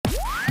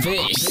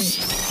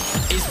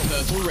This is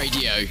Purple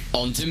Radio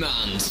on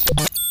demand.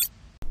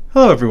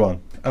 Hello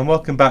everyone, and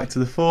welcome back to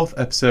the 4th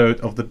episode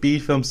of the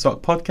Bede Film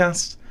Stock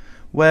podcast,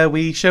 where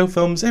we show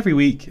films every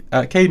week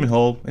at Caedmon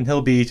Hall in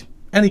Hillbede,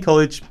 any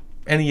college,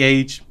 any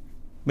age,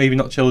 maybe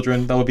not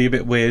children, that would be a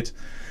bit weird.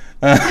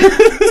 And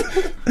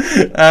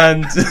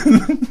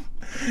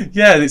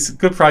yeah, it's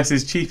good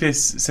prices,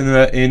 cheapest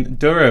cinema in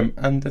Durham,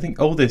 and I think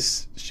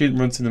oldest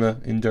student-run cinema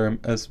in Durham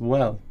as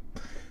well.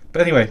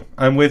 But anyway,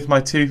 I'm with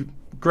my two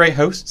great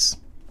hosts.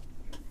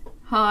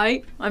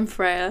 Hi, I'm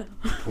Freya.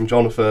 I'm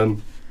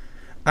Jonathan.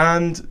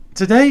 And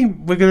today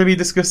we're going to be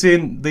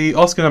discussing the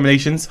Oscar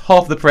nominations.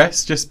 Half the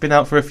press just been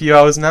out for a few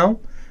hours now,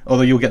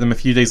 although you'll get them a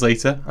few days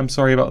later. I'm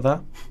sorry about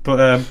that.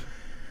 But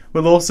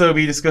we'll also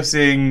be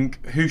discussing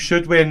who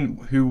should win,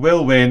 who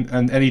will win,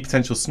 and any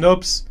potential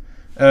snubs.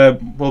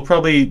 We'll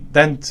probably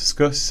then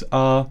discuss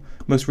our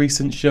most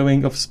recent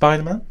showing of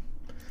Spider-Man.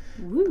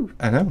 Woo.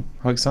 I know,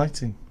 how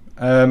exciting.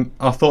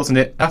 Our thoughts on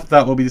it. After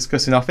that, we'll be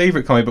discussing our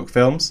favourite comic book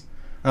films,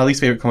 our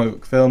least favourite comic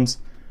book films,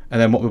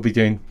 and then what we'll be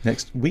doing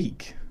next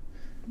week.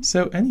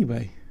 So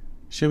anyway,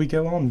 shall we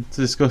go on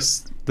to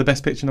discuss the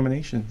Best Picture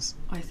nominations?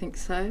 I think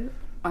so.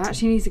 I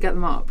actually need to get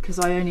them up because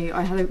I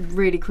had a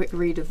really quick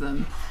read of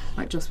them,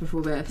 like just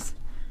before this.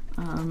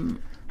 And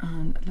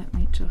let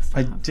me just.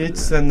 I did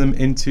send them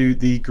into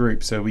the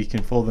group so we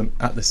can follow them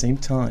at the same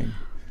time,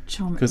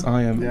 because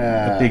I am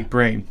a big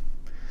brain.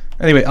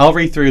 Anyway, I'll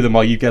read through them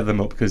while you get them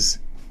up because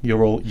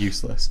you're all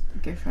useless.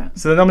 Go for it.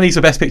 So the nominees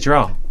for Best Picture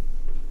are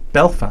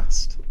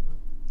Belfast,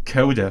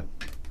 Coda,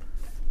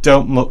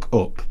 Don't Look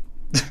Up,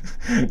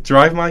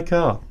 Drive My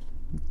Car,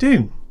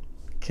 Dune,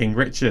 King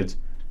Richard,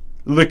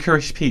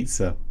 Licorice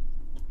Pizza,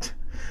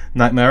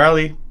 Nightmare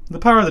Alley, The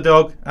Power of the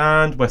Dog,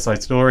 and West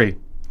Side Story.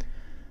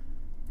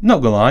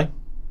 Not gonna lie,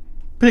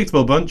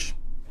 predictable bunch,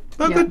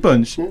 but a good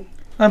bunch.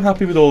 I'm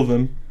happy with all of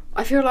them.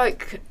 I feel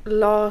like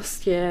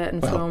last year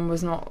in film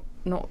was not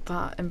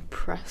that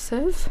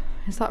impressive.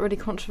 Is that really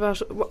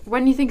controversial?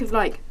 When you think of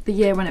like the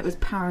year when it was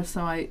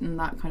Parasite and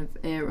that kind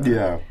of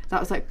era, that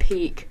was like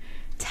peak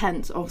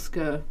tense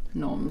Oscar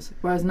noms.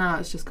 Whereas now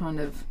it's just kind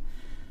of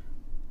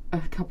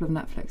a couple of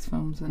Netflix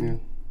films and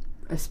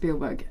a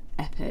Spielberg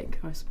epic,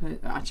 I suppose.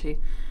 Actually,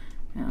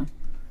 yeah.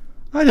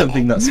 I don't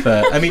think that's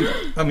fair. I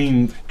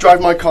mean,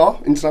 Drive My Car,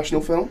 international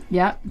film.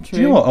 Yeah, true. do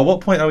you know what? At what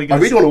point are we I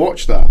going? really want to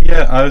watch that.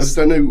 Yeah, I just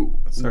don't know.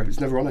 Sorry.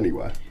 It's never on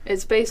anywhere.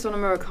 It's based on a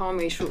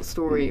Murakami short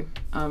story,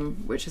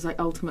 which is like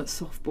ultimate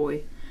soft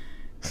boy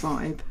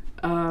vibe.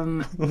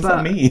 What does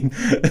that mean?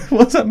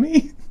 What does that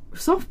mean?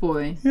 Soft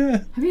boy? Yeah.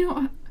 Have you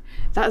not?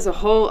 That is a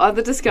whole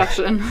other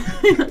discussion.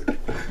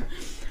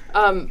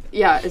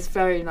 Yeah, it's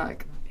very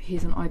like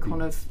he's an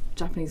icon of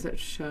Japanese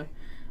literature,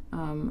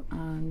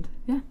 and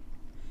yeah.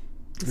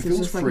 This is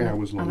just like 3 an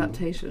hours long.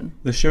 adaptation.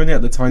 They're showing it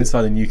at the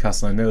Tyneside in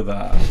Newcastle. I know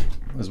that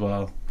as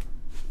well.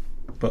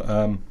 But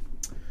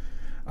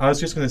I was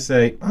just going to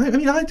say,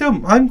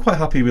 I'm quite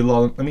happy with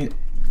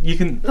you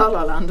can La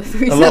La Land.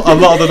 a lot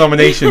of the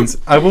nominations.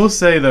 I will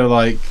say though,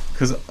 like,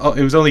 because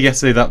it was only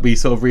yesterday that we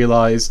sort of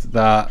realised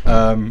that,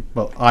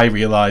 I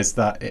realised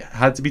that it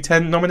had to be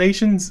 10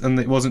 nominations, and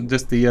it wasn't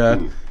just the.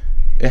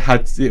 I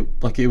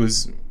think it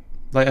was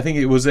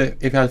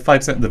if it had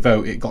 5% of the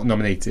vote, it got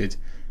nominated.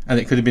 And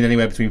it could have been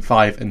anywhere between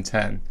 5 and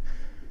 10.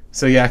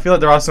 So yeah, I feel like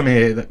there are some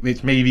here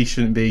which maybe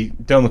shouldn't be.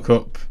 Don't Look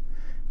Up,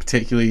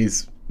 particularly,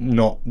 is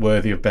not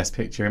worthy of Best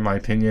Picture in my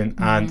opinion.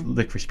 And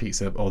Licorice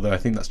Pizza, although I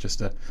think that's just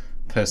a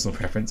personal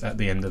preference at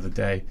the end of the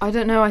day. I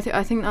don't know. I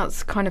think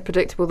that's kind of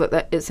predictable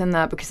that it's in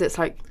there because it's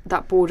like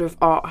that border of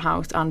art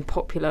house and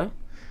popular.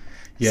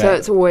 Yeah. So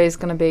it's always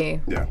going to be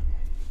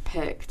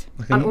picked,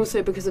 and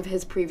also because of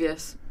his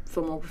previous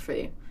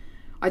filmography.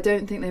 I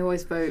don't think they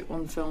always vote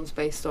on films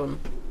based on,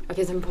 like,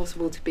 it's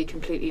impossible to be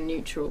completely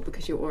neutral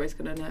because you're always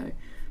going to know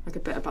like a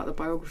bit about the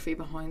biography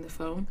behind the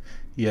film.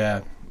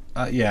 Yeah.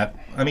 I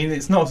mean,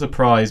 it's not a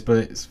surprise, but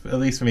it's, at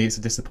least for me, it's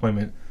a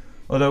disappointment.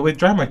 Although with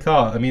Drive My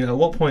Car, I mean, at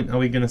what point are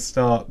we going to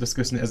start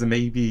discussing it as a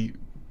maybe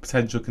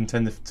potential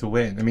contender to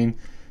win? I mean,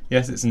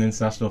 yes, it's an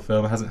international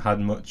film. It hasn't had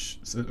much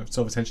sort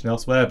of attention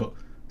elsewhere, but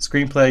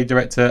screenplay,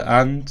 director,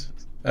 and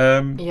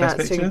Best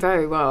Picture. It's doing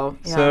very well.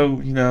 Yeah. So,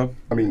 you know...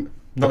 I mean...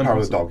 The Power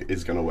of the Dog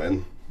is going to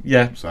win.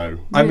 Yeah. So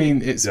I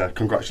mean, it's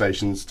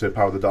congratulations to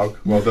Power of the Dog.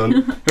 Well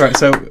done. Right.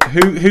 So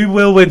who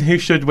will win? Who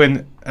should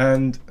win?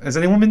 And has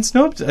anyone been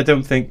snubbed? I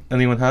don't think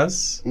anyone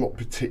has. Not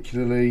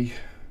particularly,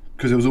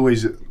 because there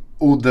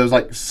was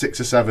like 6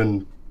 or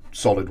 7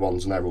 solid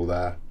ones, and they're all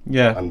there.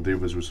 Yeah. And the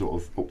others were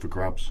sort of up for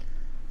grabs.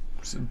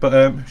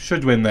 But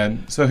should win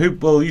then. So who?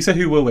 Well, you said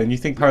who will win? You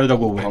think Power of the Dog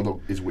will win? Power of the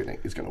Dog is winning.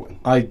 Is going to win.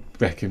 I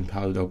reckon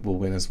Power of the Dog will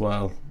win as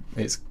well.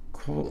 It's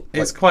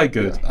quite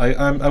good. Yeah.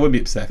 I wouldn't be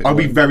upset if it I'd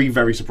be won. very,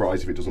 very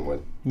surprised if it doesn't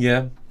win.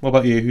 Yeah. What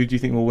about you? Who do you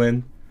think will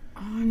win?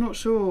 I'm not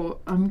sure.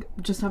 I'm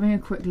just having a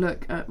quick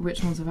look at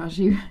which ones I've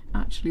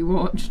actually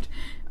watched.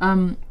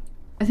 I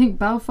think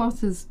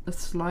Belfast is a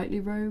slightly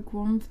rogue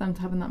one for them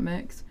to have in that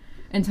mix.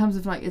 In terms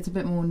of like, it's a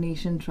bit more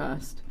niche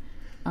interest.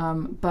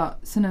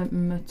 But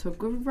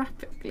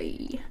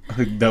cinematographically,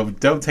 No,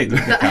 don't take the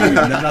pick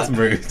out. That's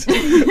rude.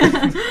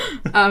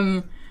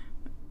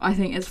 I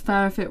think it's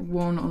fair if it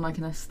won on like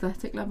an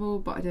aesthetic level,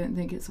 but I don't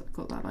think it's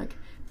got that like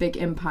big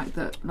impact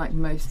that like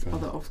most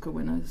other Oscar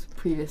winners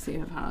previously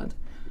have had.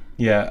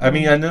 Yeah, I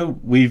mean, I know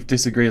we've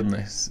disagreed on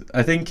this.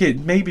 I think it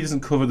maybe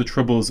doesn't cover the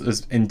Troubles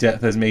as in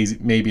depth as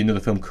maybe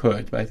another film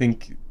could, but I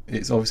think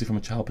it's obviously from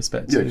a child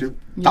perspective. Yeah,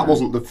 that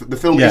wasn't the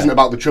film. Isn't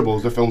about the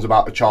Troubles. The film's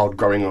about a child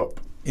growing up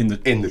in the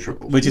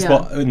Troubles, which is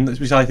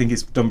which I think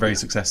is done very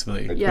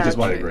successfully. Yeah, which is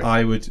what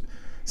I would.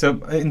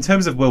 So in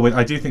terms of will win,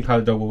 I do think Power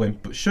of the Dog will win,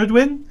 but should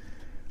win.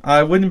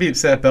 I wouldn't be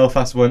upset if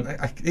Belfast won.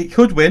 It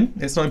could win.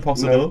 It's not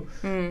impossible.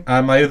 No.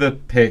 My other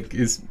pick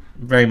is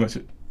very much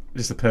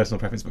just a personal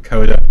preference, but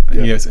Coda.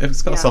 Yeah.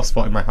 It's got a soft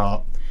spot in my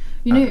heart.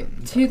 You know,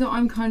 two that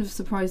I'm kind of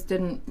surprised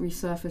didn't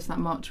resurface that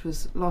much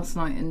was Last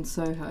Night in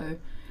Soho.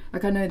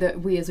 Like, I know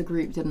that we as a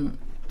group didn't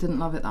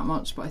love it that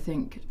much, but I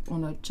think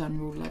on a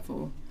general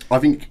level, I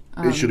think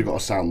it should have got a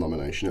sound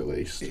nomination at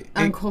least.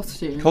 And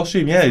costume.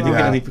 Costume, yeah, you didn't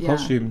get any for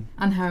costume.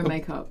 And hair and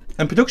makeup.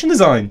 And production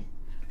design.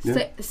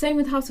 Yeah. Same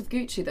with House of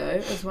Gucci though,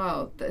 as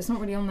well. It's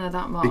not really on there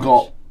that much. It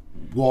got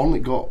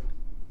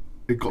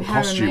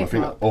costume, I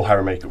think, or hair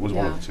and makeup was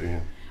one of the two.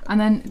 Yeah. And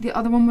then the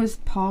other one was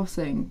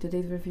Passing. Did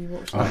either of you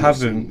watch that? I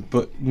haven't,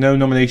 but no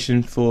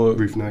nomination for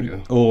Ruth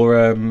Negga or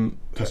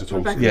Tessa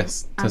Thompson.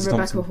 Yes, and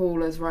Rebecca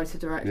Hall as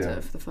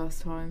writer-director for the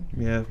first time.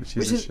 Yeah, which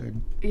is a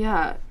shame.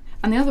 Yeah,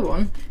 and the other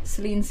one,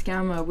 Celine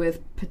Sciamma with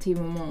Petit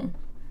Maman.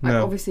 Like,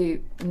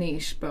 obviously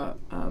niche, but.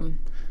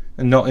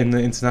 And not in the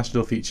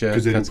international feature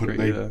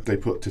category. They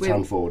put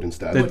Titan forward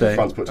instead. Did they?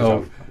 France put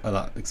Titan.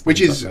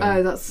 Which is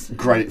that's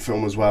great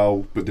film as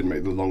well, but didn't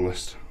make the long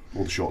list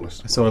or the short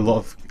list. I saw a lot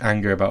of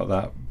anger about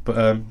that.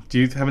 But do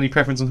you have any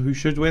preference on who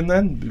should win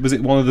then? Was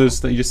it one of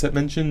those that you just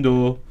mentioned,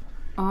 or?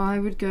 I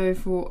would go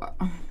for.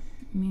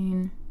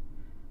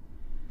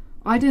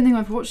 I don't think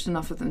I've watched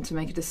enough of them to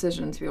make a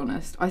decision, to be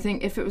honest. I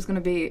think if it was going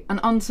to be an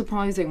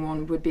unsurprising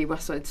one, would be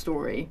West Side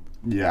Story.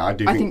 Yeah, I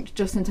do. I think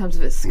just in terms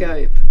of its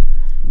scope.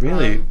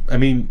 Really? I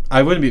mean,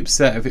 I wouldn't be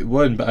upset if it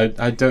won, but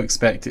I don't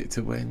expect it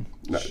to win.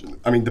 No,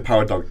 I mean, The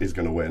Power Dog is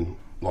going to win.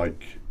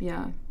 Like,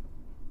 yeah,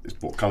 it's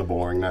kind of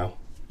boring now.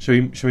 Shall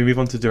we move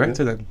on to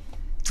director then?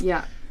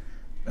 Yeah.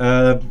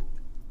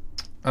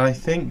 I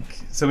think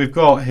so. We've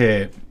got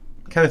here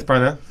Kenneth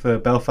Branagh for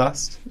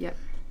Belfast. Yeah.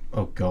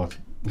 Oh God,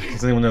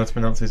 does anyone know how to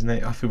pronounce his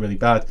name? I feel really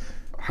bad.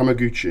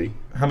 Hamaguchi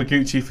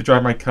for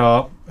Drive My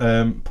Car.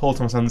 Paul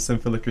Thomas Anderson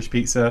for Licorice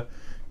Pizza.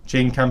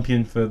 Jane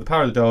Campion for The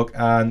Power of the Dog,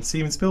 and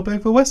Steven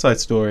Spielberg for West Side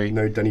Story.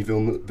 No, Denis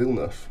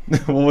Villeneuve.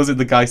 What was it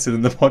the guy said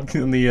in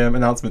the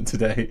announcement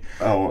today?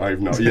 Oh,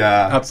 I've not.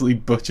 Yeah, absolutely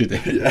butchered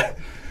it. Yeah,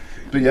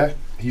 but yeah,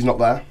 he's not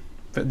there.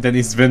 But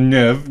Denis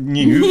Villeneuve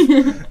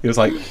knew. He was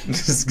like,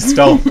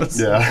 stop.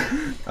 Yeah.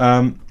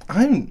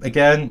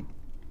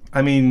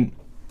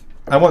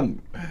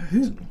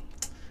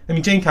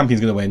 Jane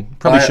Campion's going to win.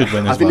 Probably should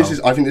win as well.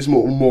 I think this is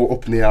more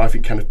up in the air. I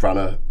think Kenneth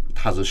Branagh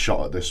has a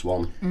shot at this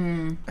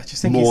one. I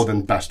just think more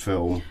than best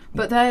film.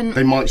 But then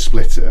they might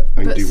split it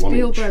and do one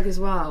each. But Spielberg as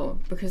well,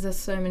 because there's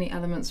so many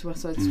elements to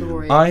West Side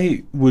Story.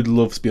 I would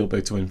love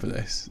Spielberg to win for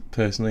this,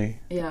 personally.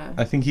 Yeah.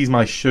 I think he's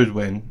my should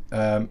win.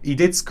 He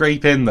did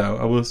scrape in though.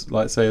 I will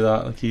like say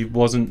that. Like he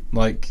wasn't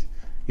like.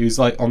 He was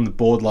like on the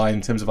borderline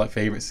in terms of like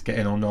favourites to get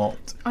in or not.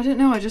 I don't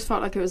know. I just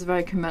felt like it was a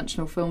very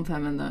conventional film for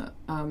him, and that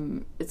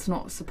it's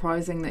not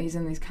surprising that he's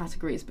in these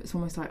categories. But it's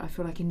almost like I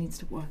feel like he needs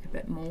to work a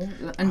bit more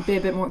and be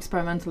a bit more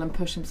experimental and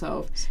push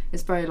himself.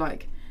 It's very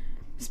like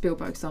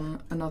Spielberg's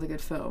done another good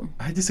film.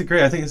 I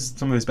disagree. I think this is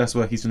some of his best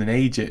work he's done in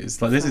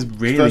ages. Like this is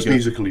really first good.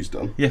 Musical he's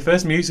done. Yeah,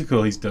 first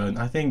musical he's done.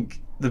 I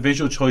think the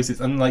visual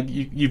choices and like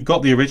you've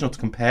got the original to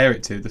compare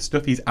it to. The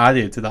stuff he's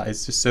added to that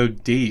is just so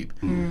deep.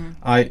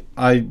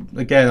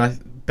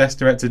 Best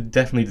director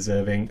definitely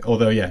deserving.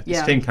 Although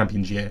it's Jane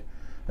Campion's year.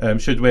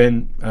 Should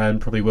win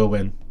and probably will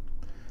win.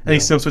 Any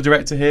snubs for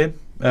director here?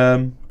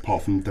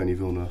 Apart from Denis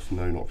Villeneuve,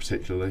 no, not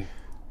particularly.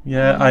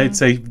 Yeah, I'd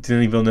say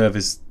Denis Villeneuve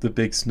is the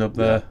big snub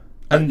there.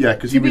 And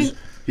because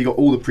he got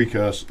all the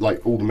precursors,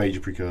 like all the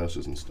major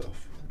precursors and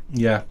stuff.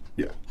 Yeah.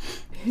 Yeah.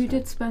 Who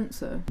did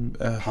Spencer?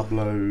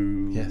 Pablo.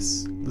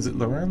 Yes. Was it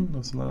Loran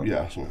or something like that?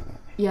 Yeah, something like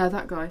that. Yeah,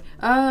 that guy.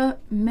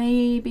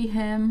 Maybe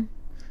him.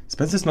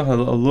 Spencer's not had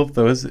a lot of love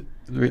though, is it?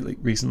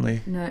 Recently.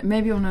 No,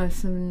 maybe on a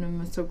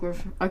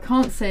cinematographer. I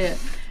can't say it.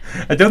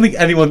 I don't think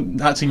anyone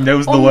actually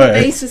knows the word. word. On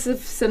the basis of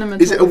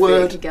cinematography. Is it a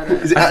word?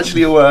 Is it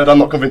actually a word? I'm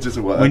not convinced it's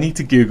a word. We need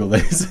to Google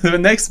this. The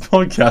next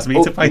podcast, we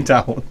need to find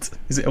out.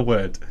 Is it a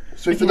word?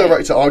 So for the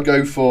director, I'll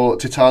go for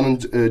Titan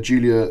and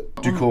Julia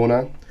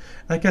Ducournau.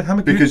 Again,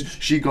 Hamaguchi. Because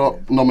she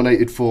got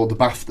nominated for the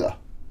BAFTA.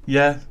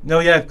 Yeah. No,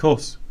 yeah, of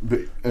course.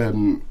 But,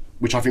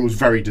 which I think was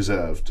very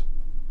deserved.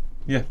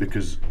 Yeah.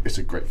 Because it's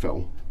a great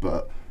film.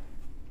 But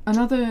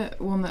another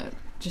one that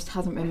just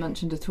hasn't been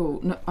mentioned at all,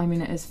 no, I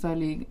mean it is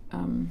fairly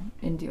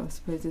indie I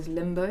suppose, is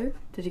Limbo.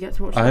 Did you get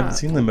to watch that? I haven't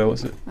seen Limbo,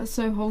 what's it? That's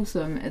so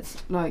wholesome.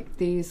 It's like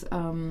these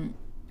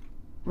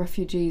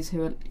refugees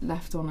who are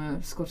left on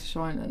a Scottish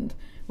island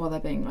while they're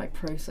being like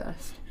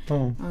processed,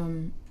 Oh.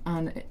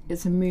 And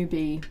it's a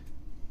Mubi.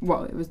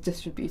 Well, it was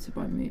distributed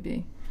by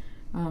Mubi,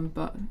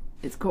 but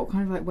it's got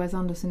kind of like Wes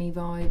Anderson-y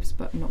vibes,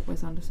 but not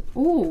Wes Anderson.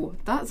 Oh,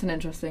 that's an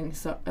interesting.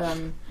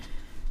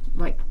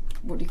 Like,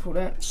 what do you call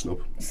it?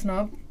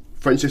 Snub.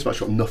 French Dispatch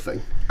got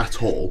nothing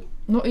at all.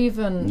 Not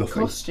even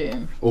Nothing.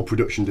 costume. Or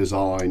production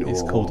design.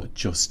 It's called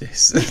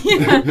Justice.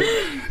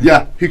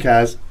 Yeah, who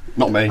cares?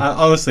 Not me.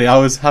 Honestly, I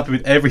was happy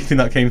with everything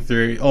that came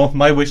through. Oh,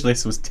 my wish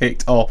list was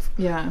ticked off.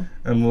 Yeah.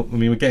 And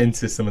we'll get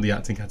into some of the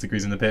acting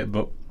categories in a bit,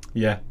 but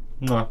yeah,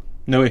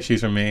 no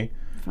issues from me.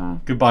 Fair.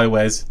 Goodbye,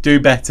 Wes. Do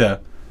better.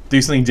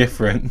 Do something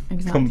different.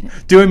 Exactly.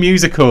 Do a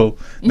musical.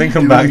 Then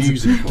come Do a back.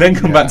 musical, Then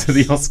come back yes. to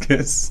the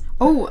Oscars.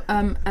 Oh,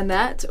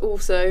 Annette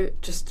also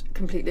just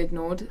completely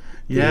ignored.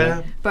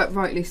 Yeah. But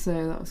rightly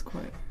so. That was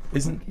quite.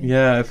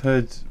 Yeah, I've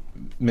heard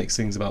mixed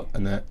things about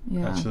Annette,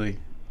 actually.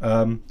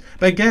 But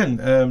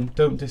again,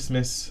 don't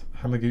dismiss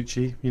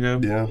Hamaguchi. You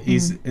know, Yeah.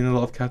 he's in a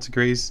lot of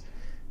categories.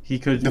 He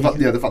could. The fact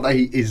that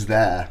he is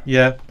there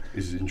Yeah,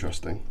 is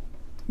interesting.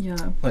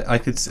 Yeah. like I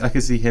could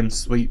see him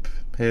sweep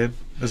here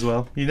as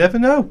well. You never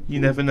know. You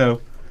never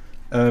know.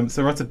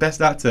 So we're on to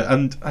Best Actor,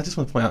 and I just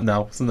want to point out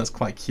now something that's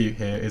quite cute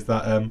here is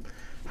that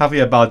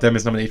Javier Bardem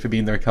is nominated for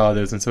Being the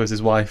Ricardos, and so is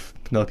his wife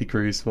Penelope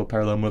Cruz for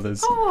Parallel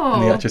Mothers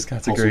in the actress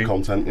category.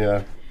 Wholesome content,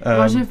 yeah.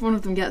 Imagine if one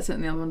of them gets it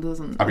and the other one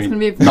doesn't. I mean,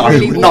 That's gonna not be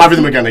really every of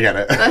them are going to get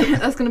it.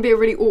 That's going to be a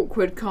really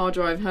awkward car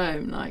drive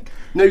home. Like.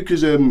 No,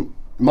 because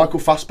Michael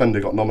Fassbender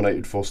got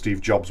nominated for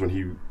Steve Jobs when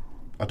he...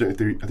 I don't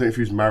know if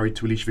he was married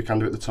to Alicia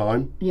Vikander at the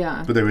time.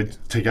 Yeah. But they were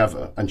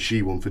together, and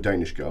she won for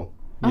Danish Girl.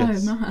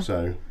 Yes. Oh, man.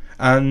 So...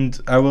 And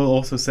I will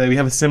also say we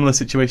have a similar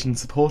situation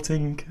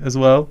supporting as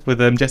well, with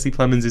Jesse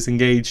Plemons is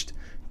engaged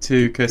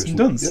to Kirsten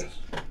Dunst.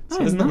 Yes.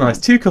 So isn't that nice?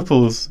 Two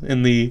couples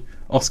in the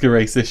Oscar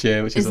race this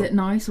year, which is it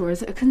nice or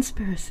is it a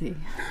conspiracy?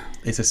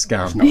 It's a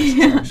scam.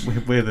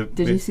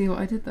 Did you see what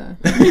I did there?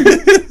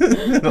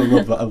 I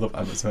love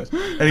that so much.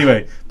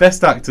 Anyway,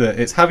 Best Actor,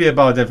 it's Javier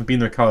Bardem for Being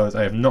the Ricardos.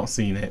 I have not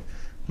seen it.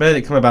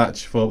 Benedict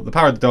Cumberbatch for The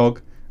Power of the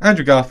Dog,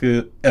 Andrew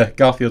Garfield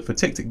for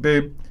Tick, Tick,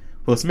 Boom,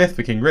 Will Smith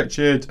for King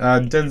Richard,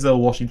 and Denzel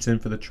Washington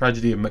for The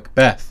Tragedy of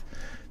Macbeth.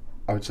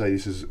 I would say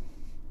this is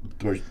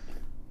the most...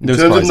 In No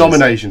terms surprises. of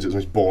nominations, it was the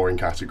most boring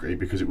category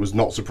because it was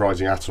not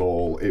surprising at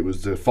all. It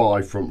was the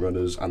 5 front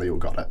runners and they all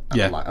got it. And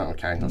Yeah. I'm like, oh,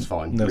 okay, that's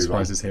fine. No Move on.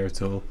 surprises here at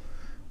all.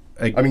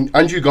 I mean,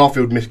 Andrew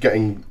Garfield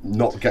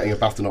not getting a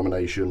BAFTA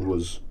nomination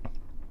was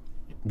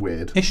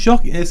weird. It's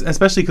shocking,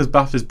 especially because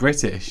BAFTA's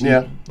British.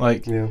 Yeah.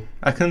 Like, Yeah.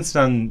 I can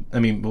understand, I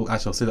mean, well,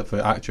 actually, I'll say that for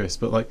actress,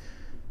 but like,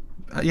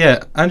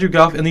 yeah, Andrew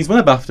Garfield, and he's won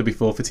a BAFTA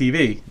before for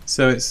TV,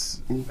 so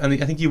it's, and I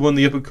think he won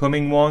the Up and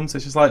Coming one, so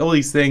it's just like all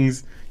these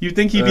things. You'd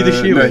think he'd be the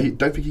shoe-in. No, I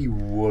don't think he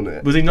won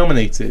it. Was he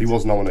nominated? He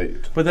was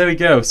nominated. But there we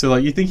go. So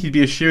like, you'd think he'd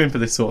be a shoe-in for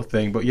this sort of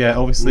thing, but yeah,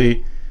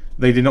 obviously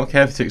they did not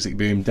care for Tick, Tick,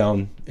 Boom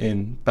down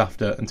in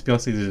BAFTA, and to be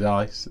honest, neither did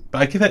I.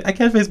 But I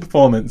care for his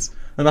performance,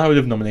 and I would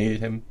have nominated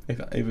him if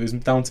it was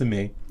down to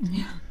me.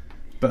 Yeah.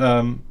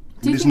 But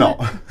It's not.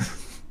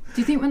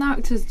 Do you think when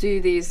actors do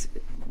these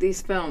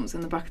films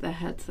in the back of their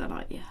heads, they're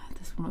like, yeah,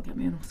 this will not get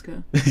me an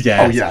Oscar?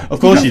 yeah, Oh, yeah, of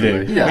course you do.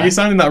 definitely, yeah. When you're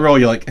signing that role,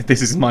 you're like,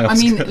 this is my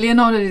Oscar. I mean,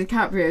 Leonardo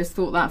DiCaprio's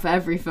thought that for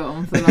every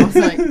film for the last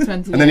like 20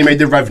 years. And then he made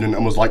The Revenant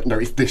and was like, no,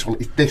 it's this one,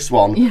 it's this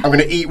one. Yeah. I'm going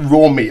to eat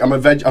raw meat. I'm a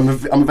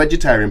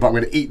vegetarian, but I'm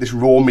going to eat this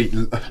raw meat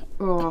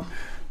Oh.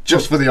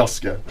 just for the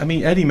Oscar. I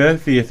mean, Eddie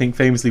Murphy, I think,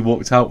 famously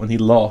walked out when he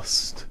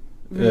lost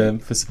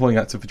for supporting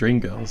actor for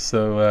Dreamgirls.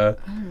 So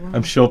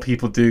I'm sure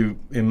people do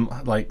think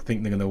they're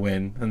going to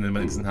win, and then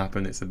when it doesn't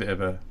happen, it's a bit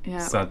of a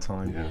sad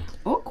time. Yeah.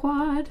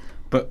 Awkward.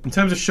 But in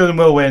terms of should and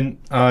will win,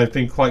 I've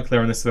been quite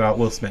clear on this about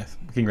Will Smith,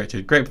 King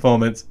Richard. Great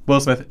performance. Will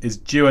Smith is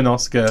due an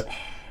Oscar,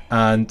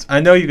 and I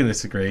know you're going to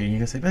disagree. You're going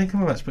to say, "Man,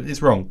 come on, match," but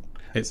it's wrong.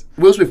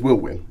 Will Smith will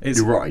win. It's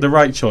You're right. the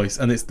right choice,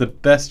 and it's the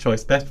best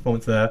choice, best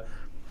performance there.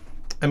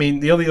 I mean,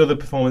 the only other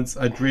performance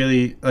I'd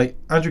really like,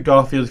 Andrew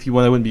Garfield. If you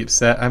won, I wouldn't be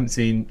upset. I haven't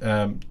seen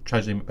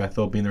Tragedy of Macbeth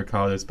or Being the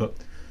Ricardos, but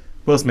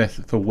Will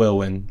Smith for will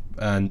win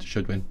and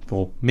should win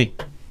for me.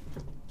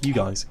 You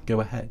guys go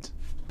ahead.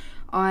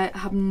 I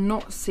have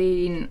not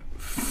seen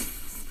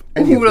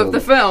Any all of the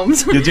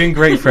films. You're doing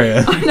great,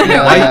 Freya. I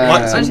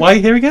know. Why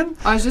here again?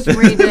 I was just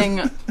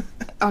reading.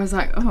 I was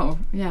like, oh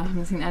yeah, I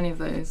haven't seen any of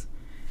those.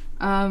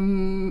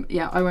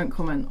 Yeah, I won't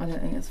comment. I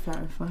don't think it's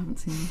fair if I haven't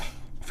seen them.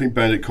 I think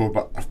Benedict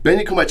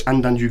Cumberbatch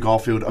and Andrew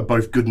Garfield are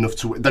both good enough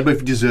to win. They're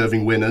both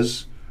deserving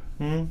winners.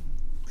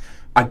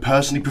 I'd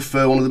personally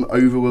prefer one of them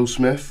over Will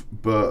Smith,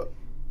 but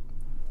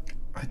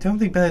I don't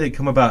think Benedict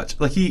Cumberbatch,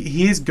 like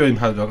he is good in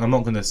Power of the Dog. I'm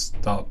not going to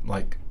start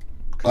like.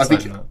 I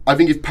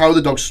think if Power of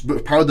the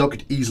Dog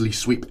could easily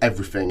sweep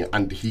everything,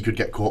 and he could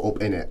get caught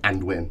up in it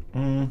and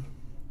win.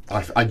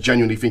 I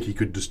genuinely think he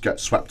could just get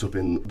swept up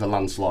in the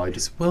landslide.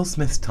 It's Will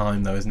Smith's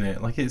time, though, isn't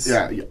it? Like it's.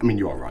 Yeah, I mean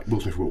you are right. Will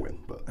Smith will win,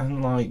 but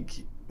And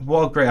like,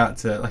 what a great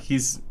actor! Like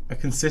he's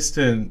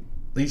consistent.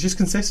 He's just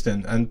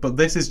consistent, but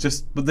this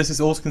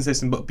is also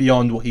consistent, but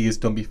beyond what he has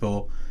done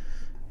before.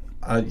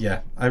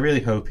 Yeah, I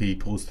really hope he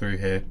pulls through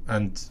here,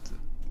 and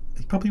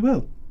he probably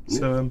will.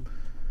 So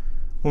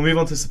we'll move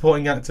on to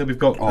supporting actor. We've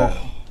got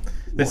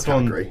This what a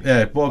one, category.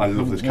 yeah, I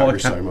love this category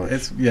so much.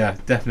 It's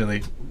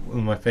definitely one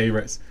of my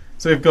favourites.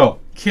 So we've got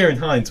Kieran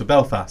Hines for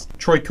Belfast,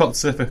 Troy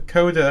Kotzer for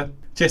Coda,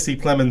 Jesse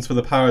Plemons for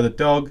The Power of the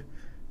Dog,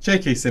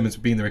 J.K. Simmons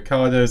for Being the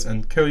Ricardos,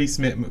 and Cody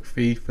Smith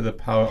McPhee for The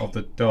Power of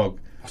the Dog.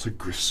 That's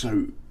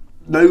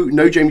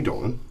no Jamie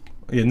Dornan.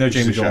 Yeah, no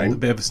Jamie a shame. Dornan. A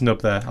bit of a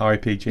snub there.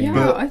 R.I.P. Jamie.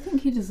 Yeah, I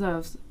think he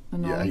deserves a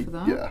nod for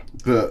that. Yeah,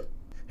 but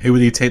Who will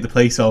he take the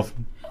place of?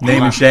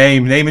 Name and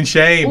shame. Name and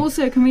shame.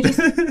 Also, can we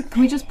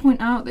just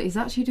point out that he's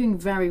actually doing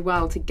very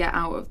well to get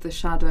out of the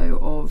shadow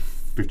of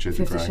 50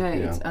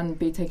 Shades and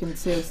be taken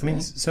seriously. I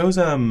mean, so's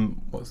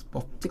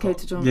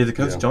Dakota Johnson. Yeah,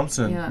 Dakota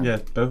Johnson. Yeah. Yeah,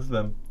 both of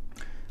them.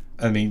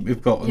 I mean,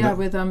 we've got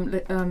with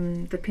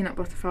the Peanut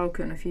Butter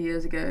Falcon a few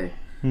years ago.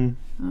 That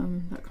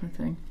kind of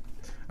thing.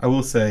 I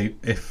will say,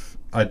 if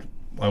I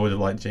would have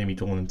liked Jamie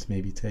Dornan to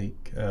maybe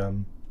take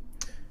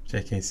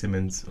J.K.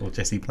 Simmons or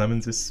Jesse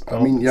Plemons as spot.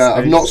 I mean,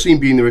 I've not seen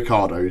Being the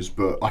Ricardos,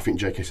 but I think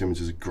J.K.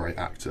 Simmons is a great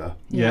actor.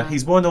 Yeah,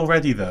 he's won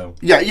already though.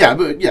 Yeah.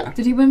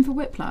 Did he win for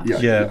Whiplash?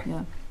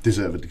 Yeah.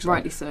 Deservedly so.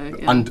 Rightly so.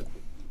 Yeah. And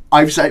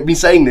I've been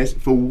saying this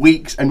for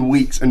weeks and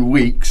weeks and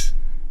weeks.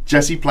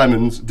 Jesse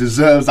Plemons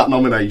deserves that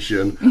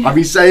nomination. I've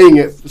been saying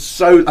it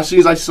so. As soon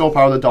as I saw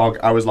Power of the Dog,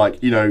 I was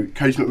like,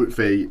 Cody Smith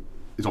McPhee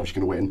is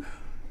obviously going to win,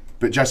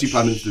 but Jesse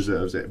Plemons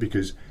deserves it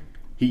because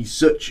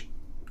he's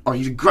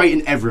great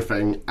in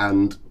everything,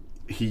 and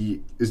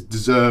he has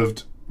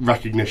deserved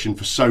recognition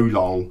for so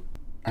long,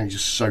 and he's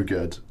just so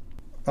good.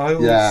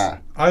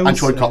 And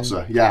Troy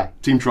Kotzer. Yeah,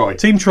 Team Troy.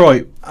 Team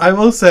Troy. I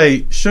will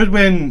say should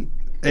win.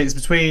 It's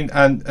between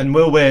and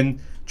will win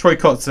Troy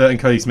Kotzer and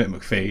Cody Smith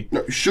McPhee.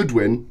 No, should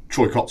win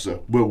Troy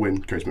Kotzer. Will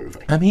win Cody Smith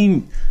McPhee. I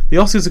mean, the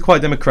Oscars are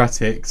quite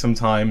democratic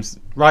sometimes,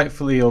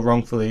 rightfully or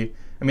wrongfully.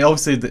 I mean,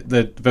 obviously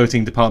the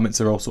voting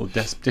departments are all sort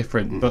of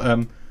different, but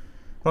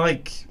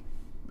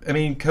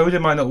Coda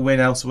might not win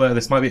elsewhere.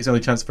 This might be its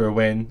only chance for a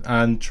win,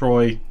 and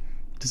Troy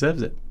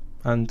deserves it.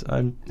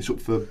 And it's up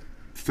for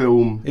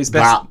film,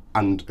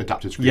 and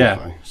adapted screenplay.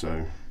 Yeah.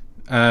 So,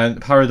 and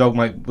Power of the Dog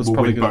was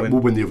probably going to win.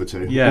 We'll win the other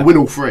two. Yeah. We'll win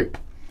all three.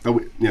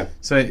 Yeah.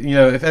 So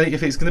if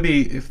there's going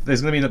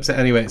to be an upset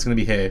anyway, it's going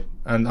to be here,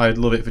 and I'd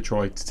love it for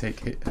Troy to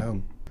take it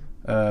home.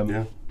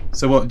 Yeah.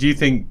 So what do you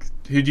think?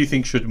 Who do you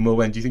think will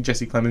win? Do you think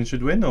Jesse Plemons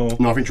should win, or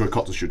no? I think Troy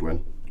Kotzer should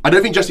win. I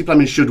don't think Jesse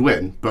Plemons should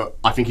win, but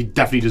I think he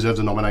definitely deserves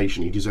a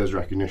nomination. He deserves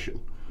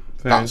recognition.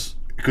 That's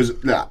because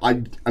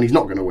and he's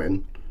not going to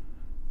win,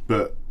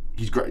 but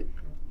he's great.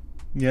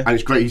 Yeah. And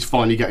it's great he's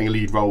finally getting a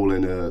lead role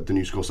in the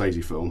new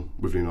Scorsese film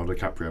with Leonardo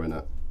DiCaprio in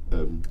it,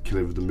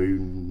 Killer of the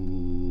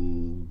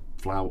Moon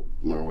Flower,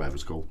 or whatever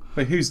it's called.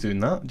 Wait, who's doing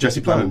that?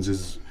 Jesse Plemons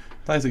is.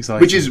 That is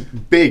exciting. Which is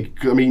big.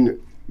 I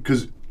mean,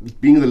 because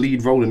being the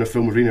lead role in a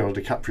film with Leonardo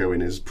DiCaprio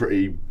in is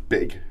pretty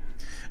big.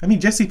 I mean,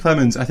 Jesse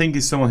Plemons, I think,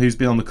 is someone who's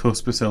been on the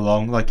cusp for so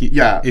long.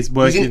 It's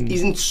working.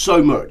 He's in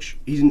so much.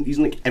 He's in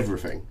like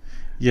everything.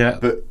 Yeah.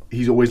 But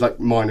he's always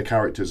like minor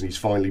characters, and he's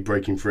finally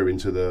breaking through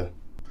into the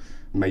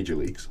major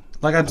leagues.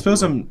 Like, I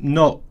suppose I'm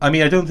not. I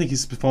mean, I don't think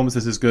his performance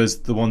is as good as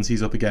the ones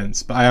he's up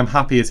against, but I am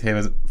happy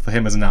for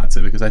him as an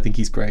actor because I think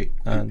he's great.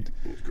 And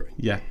he's great.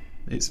 Yeah,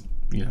 it's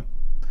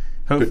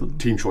hopefully but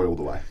Team Troy all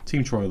the way.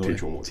 Team Troy all the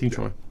way. Team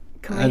Troy.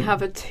 Can we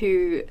have a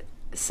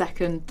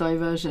 2-second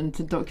diversion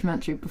to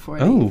documentary before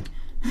I leave?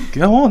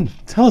 Go on.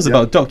 Tell us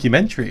about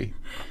documentary.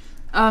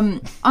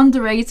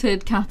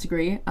 Underrated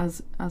category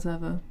as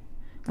ever.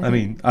 I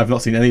mean, I've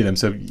not seen any of them,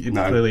 so it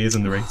clearly is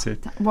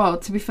underrated. Well,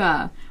 to be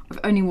fair, I've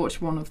only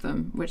watched one of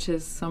them, which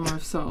is Summer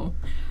of Soul.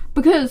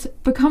 Because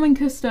Becoming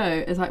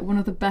Cousteau is like one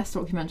of the best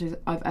documentaries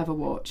I've ever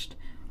watched.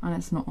 And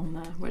it's not on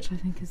there, which I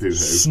think is...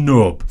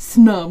 Snub.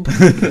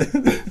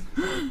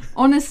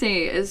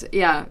 Honestly,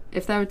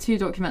 if there were 2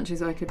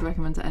 documentaries I could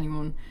recommend to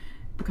anyone,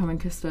 Becoming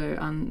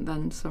Cousteau and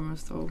then Summer of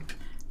Soul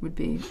would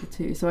be the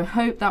 2. So I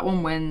hope that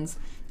one wins.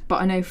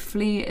 But I know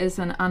Flea is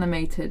an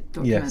animated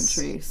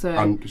documentary, so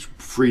and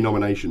 3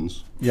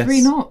 nominations. Yes.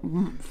 3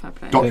 fair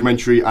play.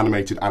 Documentary,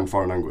 animated, and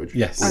foreign language.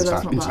 Yes. That's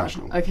not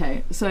international. Bad.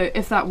 Okay, so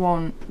if that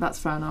won, that's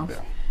fair enough.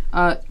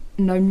 Yeah.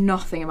 Know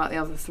nothing about the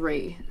other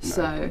 3,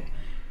 so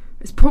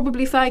it's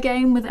probably fair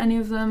game with any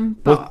of them.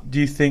 But what do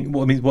you think?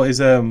 What is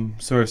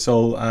Summer of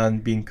Soul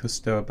and Being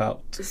Cousteau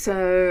about?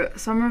 So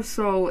Summer of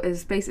Soul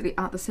is basically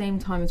at the same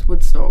time as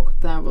Woodstock.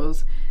 There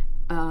was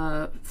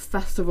a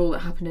festival that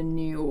happened in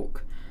New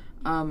York.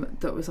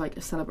 That was like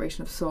a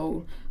celebration of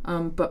soul,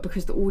 but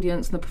because the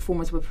audience and the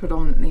performers were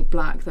predominantly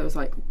black, there was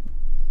like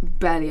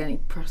barely any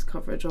press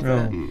coverage of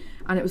it,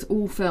 and it was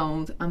all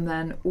filmed, and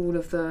then all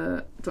of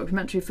the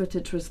documentary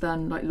footage was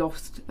then like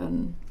lost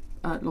in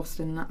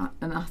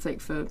an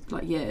attic for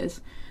like years.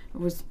 It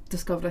was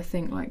discovered, I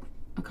think, like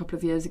a couple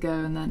of years ago,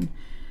 and then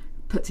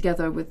put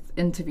together with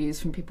interviews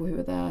from people who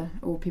were there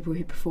or people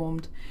who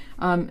performed.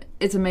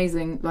 It's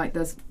amazing. Like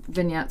there's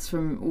vignettes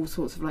from all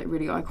sorts of like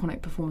really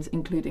iconic performers,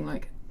 including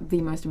like the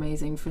most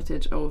amazing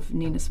footage of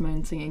Nina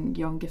Simone singing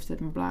Young,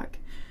 Gifted and Black.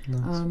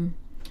 Nice.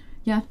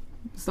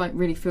 It's like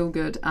really feel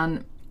good,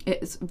 and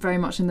it's very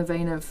much in the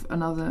vein of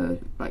another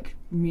like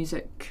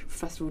music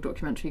festival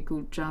documentary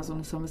called Jazz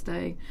on a Summer's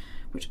Day,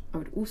 which I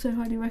would also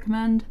highly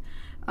recommend.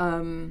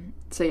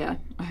 So yeah,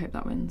 I hope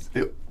that wins.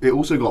 It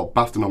also got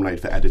BAFTA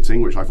nominated for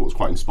editing, which I thought was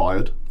quite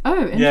inspired.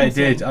 Oh, interesting. Yeah,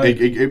 it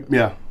did.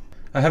 Yeah.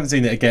 I haven't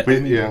seen it again. But,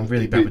 I'm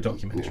really bad with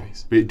documentaries.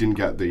 Yeah. But it didn't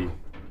get the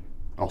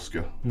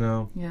Oscar.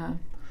 No. Yeah.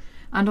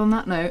 And on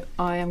that note,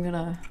 I am going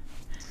to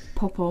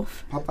pop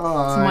off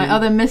Bye-bye. to my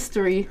other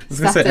mystery I was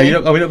going to say,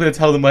 setting. are we not going to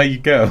tell them where you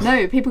go?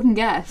 No, people can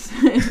guess.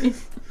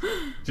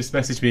 Just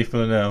message me if you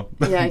want to know.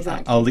 Yeah,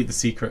 exactly. I'll leak the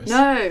secrets.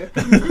 No.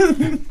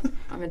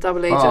 I'm a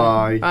double agent.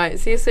 Bye. Right,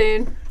 see you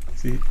soon.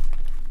 See.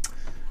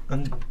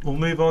 And we'll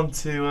move on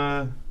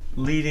to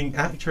leading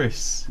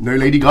actress. No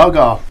Lady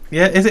Gaga.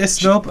 Yeah, is it a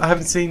snub? I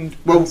haven't seen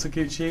Well-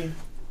 Gucci.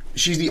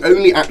 She's the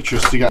only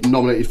actress to get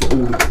nominated for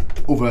all the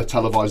other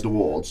televised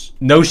awards.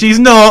 No, she's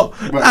not.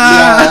 But,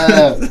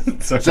 Ah!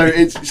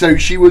 Sorry. So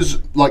she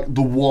was like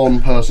the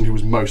one person who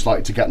was most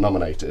likely to get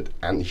nominated,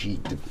 and she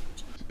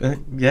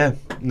didn't. Yeah,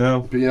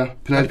 no. But yeah,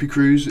 Penelope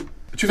Cruz. To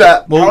be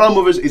fair, Well- Parallel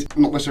Mothers is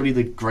not necessarily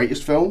the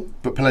greatest film,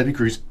 but Penelope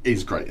Cruz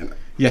is great in it.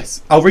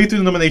 Yes, I'll read through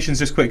the nominations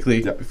just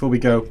quickly Yeah. before we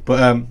go.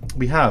 But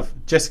we have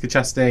Jessica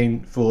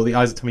Chastain for The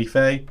Eyes of Tammy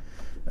Faye,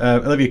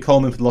 Olivia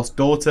Colman for The Lost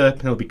Daughter,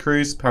 Penelope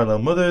Cruz, Parallel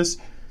Mothers,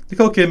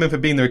 Nicole Kidman for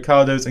Being the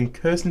Ricardos, and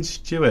Kristen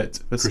Stewart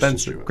for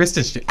Spencer.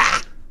 Kristen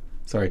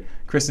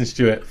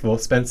Stewart for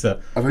Spencer.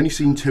 I've only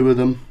seen two of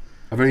them.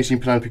 I've only seen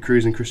Penelope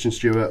Cruz and Kristen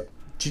Stewart.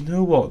 Do you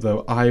know what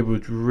though? I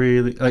would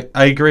really like.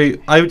 I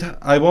agree. I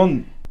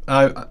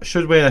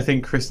should win. I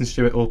think Kristen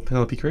Stewart or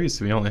Penelope Cruz.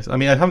 To be honest, I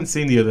mean I haven't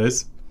seen the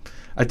others.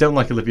 I don't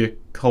like Olivia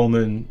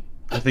Colman.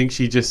 I think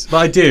she just. But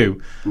I do.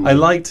 I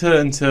liked her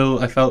until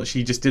I felt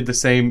she just did the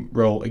same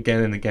role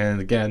again and again and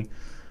again.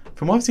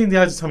 From what I've seen, The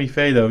Eyes of Tammy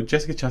Faye, though,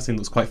 Jessica Chastain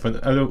looks quite fun.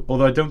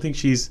 Although I don't think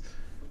she's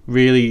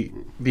really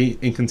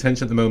in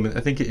contention at the moment. I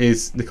think it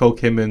is Nicole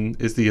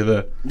Kidman is the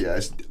other. Yeah,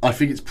 I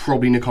think it's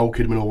probably Nicole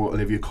Kidman or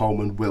Olivia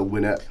Colman will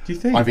win it. Do you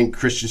think? I think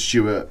Kristen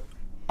Stewart,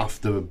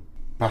 after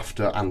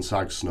BAFTA and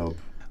SAG snub,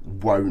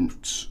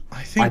 won't.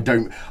 I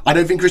don't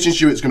think Kristen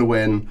Stewart's going to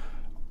win.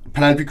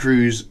 Penelope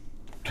Cruz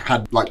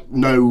had like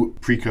no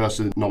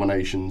precursor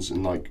nominations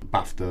in like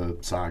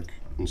BAFTA, SAG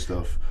and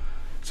stuff,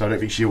 so I don't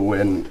think she'll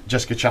win.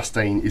 Jessica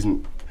Chastain is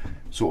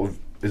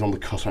on the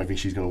cusp. I don't think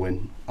she's going to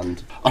win,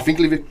 and I think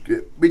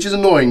which is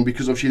annoying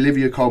because obviously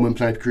Olivia Colman,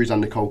 Penelope Cruz,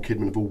 and Nicole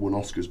Kidman have all won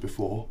Oscars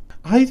before.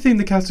 I think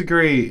the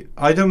category.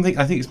 I think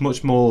it's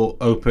much more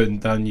open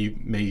than you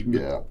may.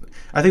 Yeah.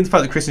 I think the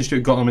fact that Kristen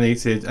Stewart got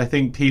nominated. I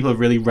think people have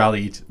really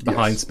rallied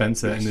behind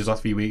Spencer in those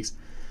last few weeks.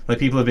 Like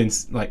people have been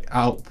like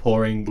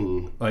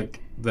outpouring like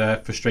their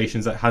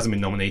frustrations that hasn't been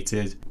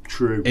nominated.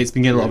 True. It's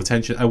been getting a lot of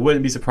attention. I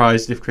wouldn't be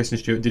surprised if Kristen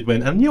Stewart did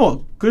win. And you know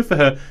what? Good for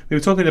her. We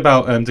were talking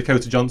about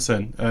Dakota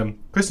Johnson.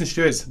 Kristen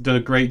Stewart's done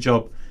a great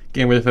job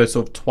getting rid of her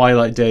sort of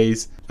twilight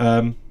days.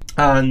 And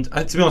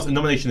to be honest, the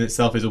nomination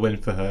itself is a win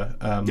for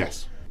her.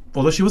 Yes.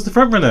 Although she was the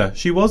front runner.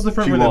 She was the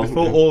front runner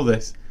before all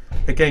this.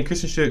 Again,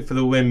 Kristen Stewart for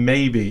the win,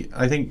 maybe.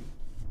 I think.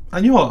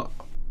 And you know what?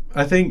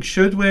 I think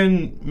should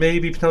win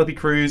maybe Penelope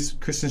Cruz,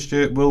 Kristen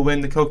Stewart will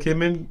win Nicole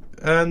Kidman,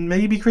 and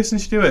maybe Kristen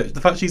Stewart. The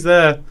fact she's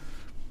there,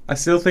 I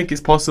still think it's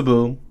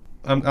possible.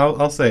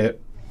 I'll say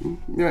it.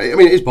 Yeah, I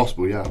mean it is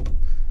possible. Yeah.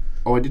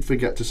 Oh, I did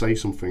forget to say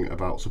something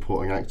about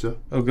supporting actor.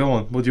 Oh, go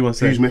on. What do you want to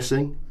say? Who's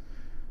missing?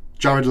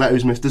 Jared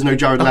Leto's missed. There's no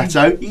Jared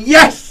Leto.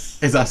 Yes.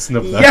 Is that a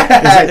snub though?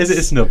 Yes! Is it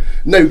a snub?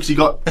 No, because he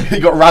got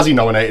Razzie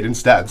nominated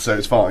instead, so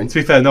it's fine. To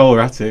be fair, no, we're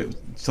at it.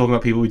 Talking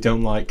about people we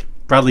don't like.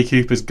 Bradley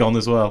Cooper's gone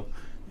as well.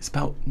 It's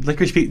about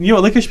Licorice Pizza. You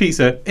know what, Licorice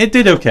Pizza, it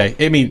did okay.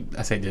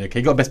 I say it did okay.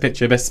 It got Best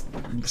Picture, Best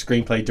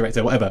Screenplay,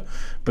 Director, whatever.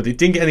 But it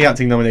didn't get any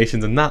acting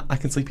nominations, and that I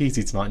can sleep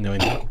easy tonight knowing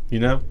that. You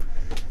know,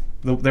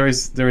 there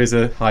is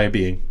a higher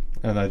being,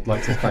 and I'd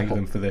like to thank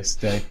them for this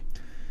day.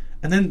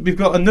 And then we've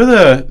got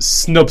another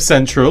snub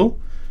central.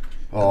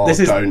 Oh, this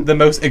is the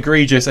most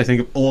egregious, I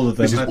think, of all of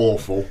them. This is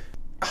awful.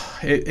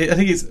 I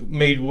think it's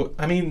made.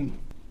 I mean,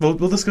 we'll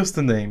discuss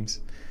the names.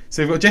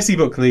 So we've got Jessie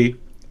Buckley,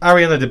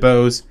 Ariana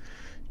DeBose,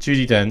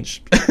 Judi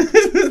Dench,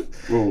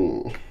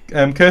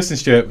 Kirsten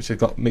Stewart, which I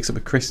got mixed up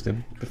with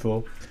Kristen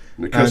before.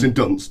 Kirsten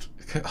Dunst.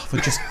 Oh, for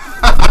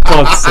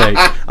God's sake.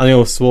 And I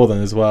almost swore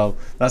then as well.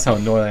 That's how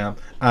annoyed I am.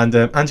 And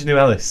Angelou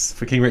Ellis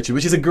for King Richard,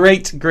 which is a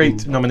great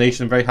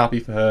nomination. I'm very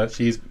happy for her.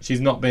 She's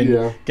not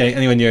been getting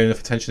anywhere near enough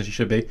attention as she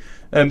should be.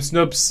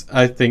 Snubs,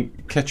 I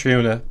think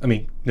Katrina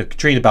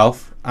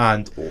Balfe,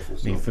 and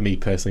for me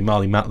personally,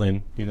 Marlee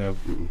Matlin. You know,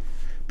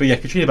 but yeah,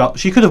 Katrina Balfe.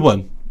 She could have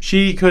won.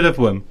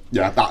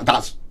 Yeah,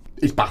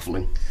 it's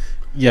baffling.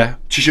 Yeah,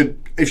 she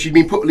should. If she'd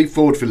been put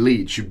forward for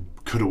lead, she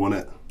could have won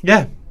it.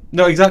 Yeah,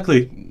 no,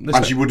 exactly.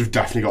 And she would have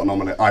definitely got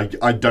nominated.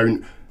 I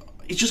don't.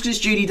 It's just because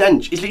it's Judi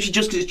Dench. It's literally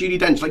just because it's Judi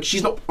Dench. Like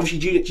she's not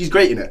obviously she's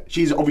great in it.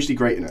 She's obviously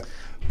great in it,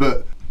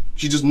 but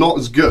she's just not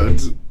as good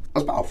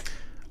as Balfe.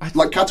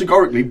 Like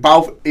categorically,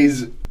 Balfe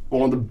is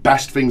one of the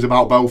best things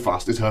about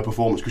Belfast is her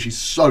performance because she's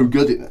so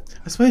good in it.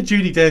 I swear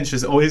Judi Dench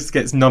just always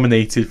gets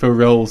nominated for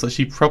roles that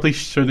she probably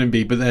shouldn't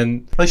be, but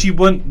then like she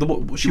won her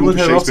Oscar, and she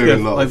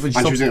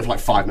was in it for like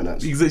 5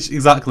 minutes.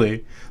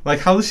 Exactly. Like,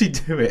 how does she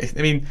do it?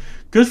 I mean,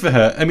 good for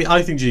her. I mean,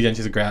 I think Judi Dench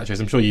is a great actress.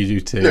 I'm sure you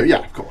do too. No, yeah,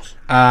 of course.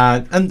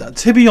 And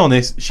to be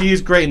honest, she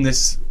is great in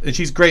this, and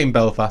she's great in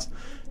Belfast.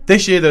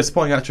 This year, the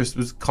supporting actress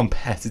was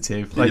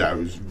competitive. Like, yeah, it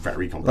was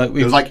very competitive.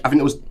 It was like, I think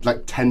there was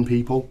like 10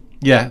 people.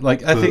 Yeah,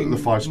 like I think the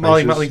 5 spaces.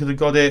 Marley Matlin could have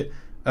got it.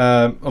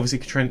 Obviously,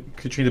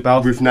 Katrina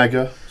Balfe. Ruth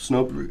Negga,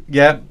 snub.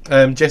 Yeah,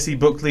 Jessie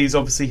Buckley's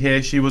obviously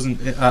here. She wasn't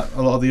at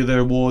a lot of the other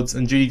awards.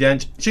 And Judi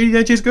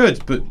Dench is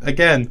good, but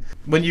again,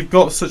 when you've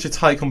got such a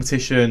tight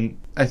competition,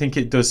 I think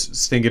it does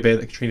sting a bit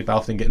that Katrina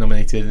Balfe didn't get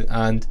nominated.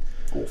 And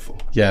awful.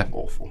 Yeah,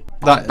 awful.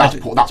 That's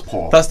poor. That's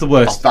poor. That's the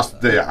worst. I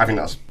think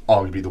that's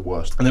arguably the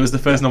worst. And it was the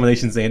first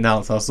nominations they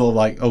announced. I was sort of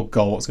like, oh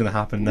god, what's going to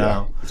happen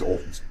now? Yeah, it's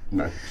awful.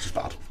 No, it's just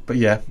bad. But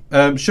yeah,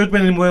 should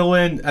win and will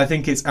win. I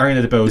think it's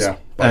Ariana DeBose. Yeah,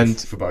 and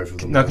for both of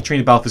them. Now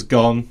Katrina Balfe is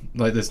gone.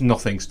 Like, there's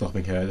nothing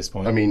stopping her at this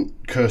point. I mean,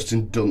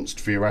 Kirsten Dunst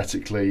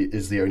theoretically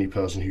is the only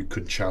person who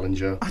could challenge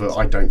her, but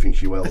I don't think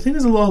she will. I think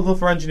there's a lot of love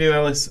for Angelina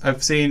Ellis.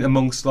 I've seen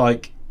amongst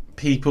like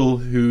people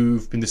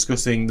who've been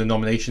discussing the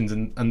nominations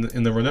and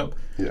in the run up.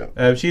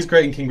 Yeah, she's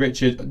great in King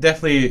Richard.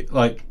 Definitely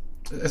like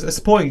a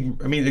supporting.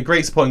 I mean, a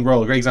great supporting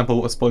role. A great example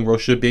of what a supporting role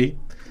should be.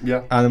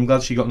 Yeah, and I'm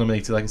glad she got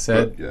nominated. Like I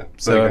said. But, yeah.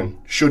 So again,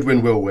 should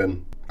win, will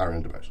win.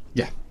 Ariana DeBose.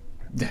 Yeah,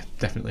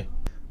 definitely.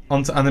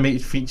 On to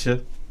animated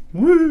feature.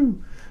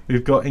 Woo!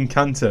 We've got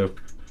Encanto.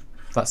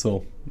 That's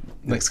all.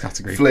 Next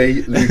category.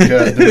 Flea,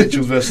 Luca, The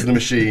Mitchells vs. the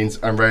Machines,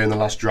 and Raya and the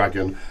Last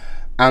Dragon.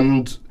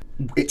 And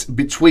it's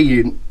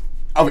between...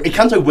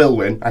 Encanto will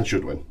win and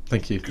should win.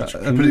 Thank you. Get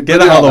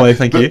that out of the way,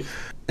 thank you.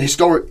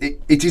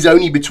 It is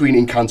only between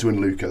Encanto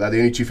and Luca. They're the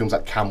only two films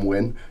that can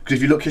win. Because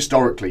if you look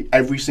historically,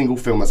 every single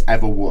film that's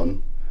ever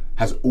won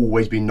has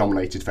always been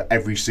nominated for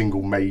every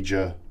single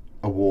major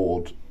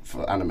award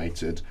for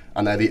animated,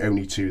 and they're the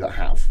only two that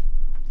have.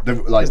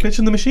 Like,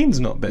 Mitchell and the Machines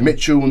not been.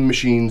 Mitchell and the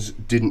Machines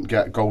didn't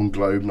get Golden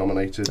Globe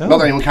nominated. Not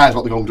that anyone cares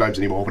about the Golden Globes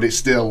anymore, but it's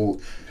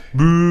still.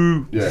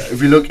 Boo. Yeah,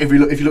 if you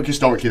look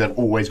historically, they've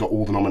always got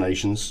all the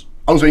nominations.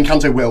 Also,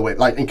 Encanto will win.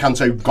 Like,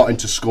 Encanto got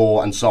into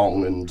score and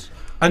song and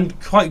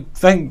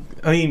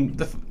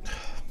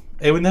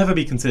it would never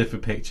be considered for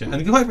picture,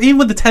 and even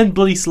with the 10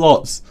 bloody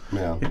slots.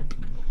 Yeah.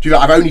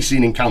 I've only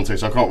seen Encanto,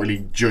 so I can't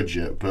really judge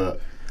it,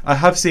 but. I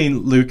have seen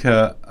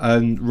Luca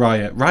and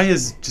Raya.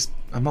 Raya's just,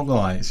 I'm not gonna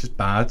lie, it's just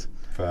bad.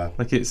 Fair.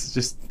 Like, it's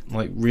just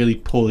like really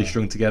poorly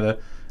strung together.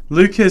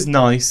 Luca's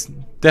nice,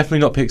 definitely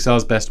not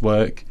Pixar's best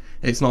work.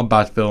 It's not a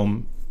bad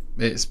film.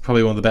 It's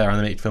probably one of the better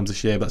animated films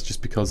this year, but that's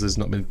just because there's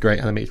not been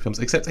great animated films,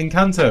 except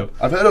Encanto.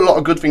 I've heard a lot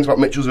of good things about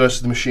Mitchells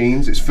vs. the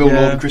Machines. It's Phil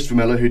Lord and Christopher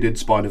Miller who did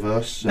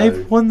Spider-Verse. So.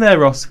 They've won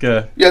their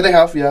Oscar. Yeah, they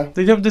have, yeah.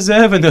 They don't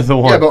deserve another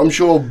one. Yeah, but I'm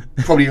sure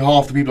probably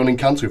half the people on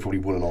Encanto have probably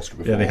won an Oscar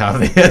before. Yeah, they have.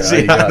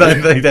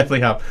 They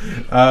definitely have.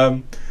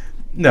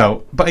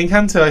 No, but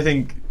Encanto, I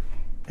think,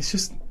 it's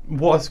just,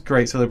 what a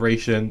great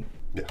celebration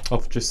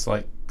of just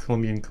like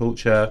Colombian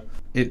culture.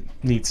 It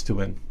needs to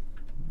win.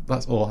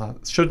 That's all.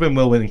 Should win,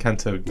 will win.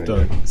 Encanto,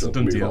 done. It's a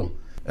done deal.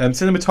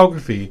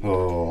 Cinematography.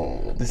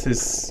 Oh. This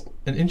is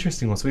an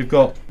interesting one. So we've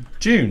got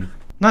June,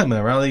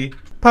 Nightmare Alley,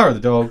 Power of the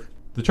Dog,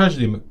 The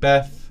Tragedy of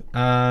Macbeth,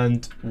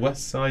 and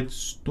West Side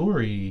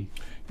Story.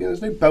 Yeah,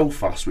 there's no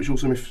Belfast, which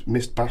also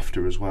missed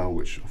BAFTA as well,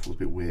 which I thought was a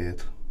bit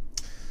weird.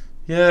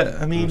 Yeah,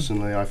 I mean...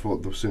 Personally, I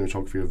thought the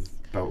cinematography of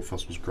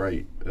Belfast was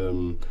great.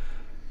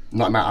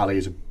 Nightmare Alley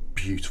is a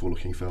beautiful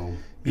looking film.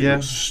 It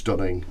looks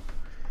stunning.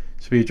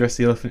 Should we address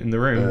the elephant in the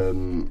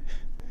room?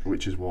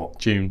 Which is what?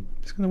 June.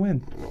 It's going to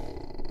win.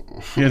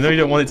 Yeah, no, you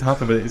don't want it to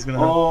happen, but it's going to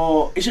happen.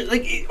 Oh,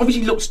 it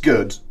obviously looks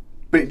good,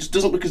 but it just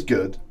doesn't look as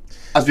good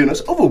as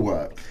Viona's other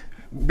work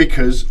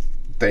because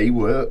they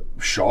were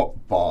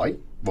shot by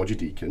Roger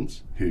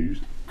Deakins, who's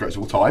great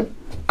all time.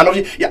 And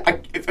obviously, yeah,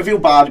 I feel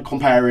bad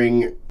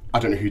comparing. I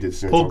don't know who did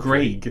this. Paul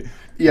Craig.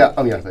 Yeah.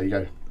 Oh, yeah. There you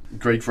go.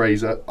 Greg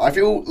Fraser. I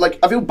feel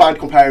bad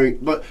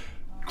comparing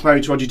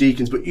to Roger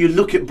Deakins, but you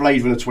look at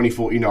Blade Runner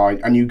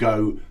 2049 and you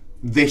go,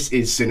 this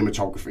is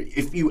cinematography.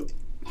 If you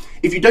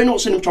don't know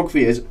what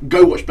cinematography is,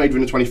 go watch Blade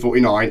Runner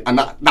 2049, and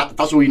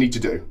that's all you need to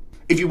do.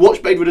 If you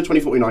watch Blade Runner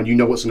 2049, you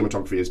know what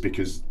cinematography is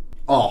because,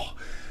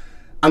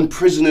 and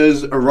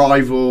Prisoners,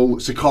 Arrival,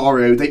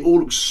 Sicario, they all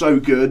look so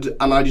good,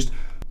 and I just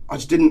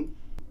didn't,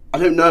 I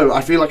don't know,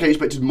 I feel like I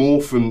expected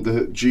more from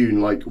the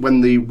June, like when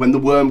the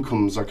worm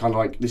comes, I kind of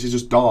like, this is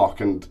just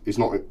dark and it's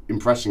not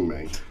impressing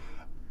me.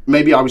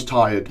 Maybe I was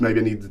tired, maybe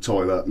I needed the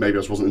toilet, maybe I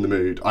just wasn't in the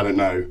mood, I don't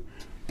know.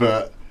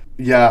 But,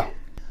 yeah.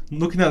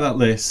 Looking at that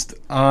list,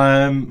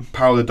 Power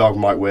of the Dog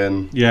might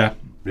win. Yeah.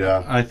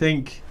 Yeah.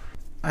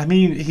 I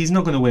mean, he's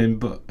not going to win,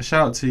 but a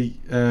shout out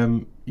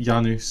to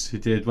Janusz, who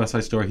did West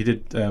Side Story. He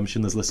did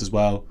Schindler's List as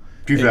well.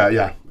 To be fair,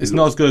 yeah. It's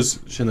not as good as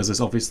Schindler's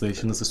List, obviously.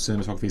 Schindler's List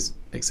cinematography is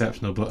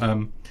exceptional, but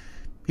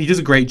he does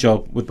a great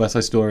job with West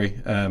Side Story.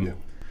 And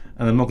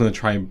I'm not going to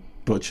try and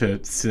butcher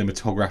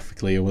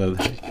cinematographically or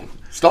whatever.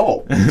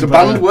 Stop. It's a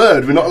banned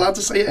word. We're not allowed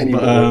to say it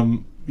anymore.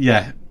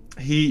 yeah,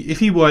 if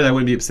he won, I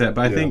wouldn't be upset.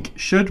 But I think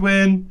should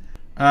win.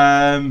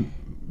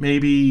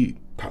 Maybe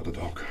Power the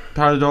Dog.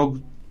 Power the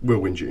Dog will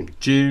win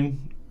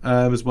June.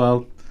 As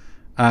well.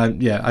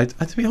 Yeah,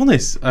 to be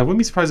honest, I wouldn't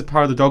be surprised if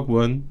Power of the Dog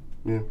won.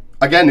 Yeah.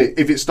 Again,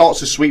 if it starts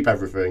to sweep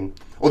everything,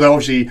 although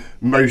obviously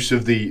most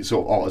of the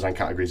sort of artisan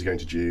categories are going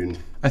to June.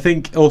 I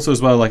think also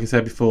as well, like I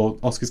said before,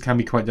 Oscars can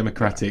be quite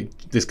democratic.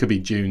 This could be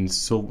June's,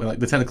 so like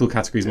the technical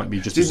categories might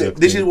be just.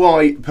 This is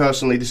why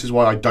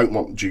I don't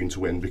want June to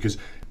win, because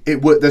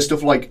there's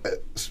stuff like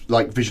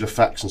visual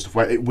effects and stuff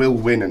where it will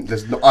win, and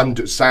there's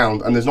and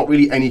sound, and there's not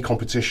really any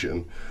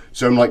competition.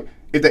 So I'm like,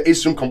 if there is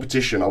some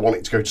competition, I want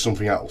it to go to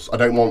something else. I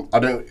don't want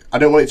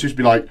it to just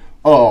be like,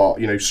 oh,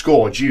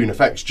 score June,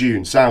 effects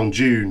June, sound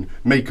June,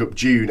 makeup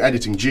June,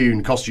 editing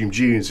June, costume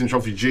June,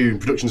 cinematography June,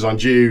 production design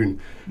June.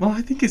 Well,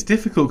 I think it's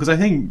difficult because I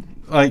think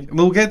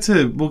we'll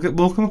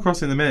come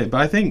across it in a minute,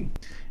 but I think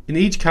in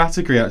each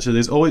category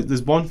actually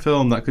there's one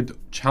film that could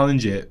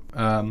challenge it.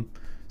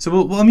 So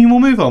we'll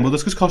move on. We'll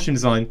discuss costume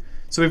design.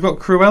 So we've got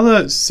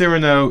Cruella,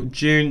 Cyrano,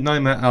 June,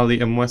 Nightmare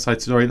Alley, and West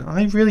Side Story. And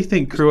I really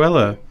think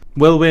Cruella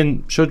will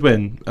win, should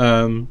win.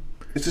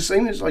 It's the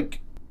same as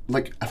like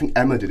I think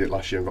Emma did it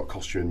last year and got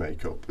costume and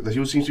makeup. They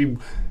all seem to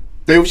be.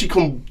 They're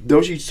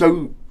obviously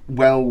so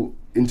well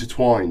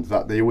intertwined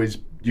that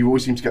you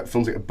always seem to get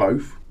films that get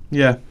both.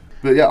 Yeah.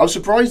 But yeah, I was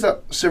surprised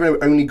that Cyrano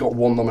only got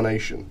one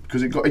nomination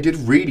because it did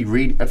really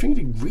well at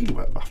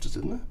BAFTA,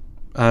 didn't it?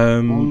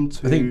 1,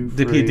 2, I think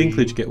did Peter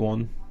Dinklage get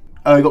one?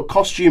 He got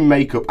costume,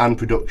 makeup, and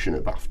production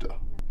at BAFTA.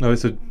 No,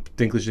 so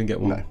Dinklage didn't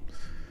get one.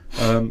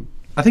 No.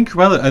 I think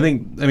Cruella.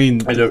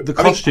 The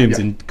costumes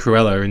in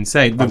Cruella are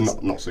insane.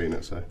 I've not seen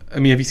it, so. I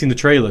mean, have you seen the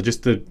trailer?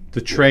 Just the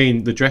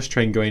train, the dress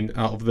train going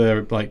out of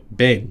their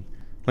bin.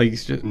 Like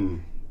it's just.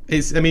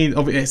 It's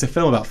a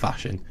film about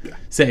fashion,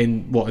 set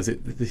in what is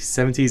it, the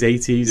 70s,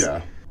 80s?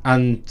 Yeah.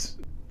 And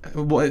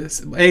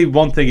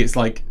one thing, it's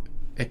like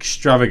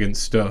extravagant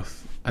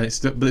stuff. And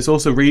but it's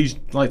also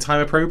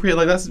time appropriate.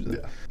 Like that's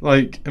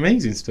like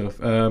amazing stuff.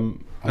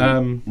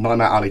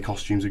 Nightmare Alley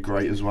costumes are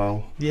great as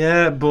well.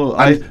 Yeah,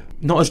 but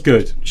not as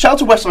good. Shout out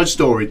to West Side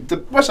Story. The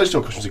West Side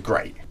Story costumes are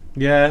great.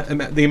 Yeah,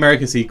 the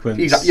American sequence.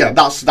 Exactly. Yeah,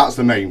 that's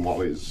the main one.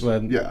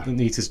 When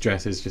Anita's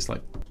dress is just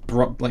like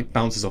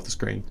bounces off the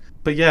screen.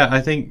 But yeah, I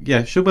think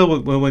should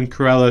will win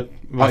Cruella.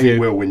 I think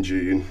will win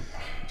June.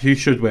 Who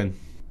should win?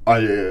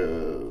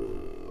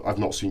 I've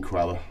not seen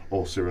Cruella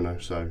or Cyrano,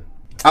 so.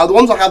 Out of the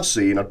ones I have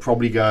seen, I'd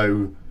probably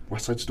go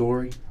West Side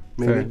Story,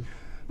 maybe. Fair.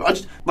 But I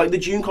just the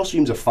June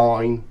costumes are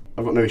fine.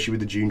 I've got no issue with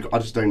the June. I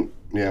just don't.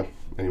 Yeah.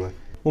 Anyway.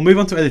 We'll move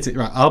on to editing.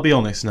 Right, I'll be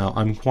honest now.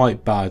 I'm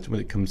quite bad when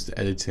it comes to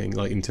editing,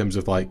 like in terms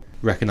of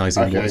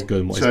recognizing what's good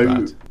and what's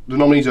bad. So the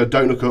nominees are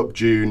Don't Look Up,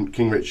 June,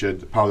 King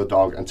Richard, Power of the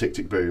Dog, and Tick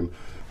Tick Boom.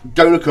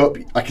 Don't Look Up.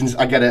 I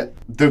get it.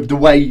 The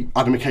way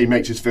Adam McKay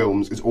makes his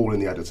films is all in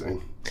the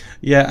editing.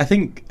 Yeah,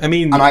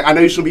 and I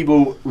know some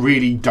people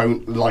really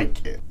don't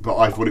like it, but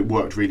I thought it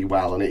worked really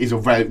well, and it is a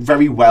very,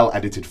 very well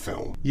edited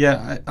film.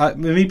 Yeah,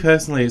 me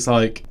personally, it's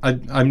like I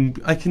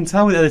can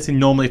tell with editing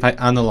normally if I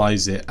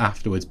analyse it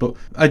afterwards, but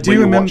I do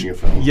remember watching a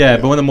film. Yeah,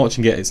 but when I'm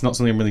watching it, it's not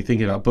something I'm really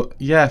thinking about. But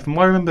yeah, from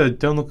what I remember,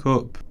 Don't Look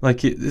Up,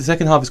 the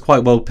second half is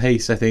quite well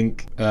paced, I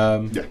think.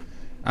 And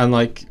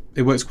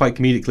it works quite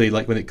comedically,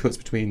 when it cuts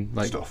between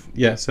stuff.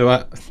 Yeah, so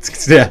when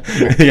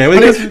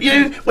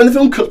the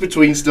film cuts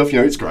between stuff,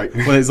 it's great.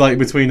 When it's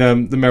between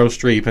the Meryl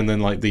Streep and then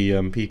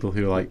the people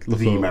who look the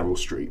Meryl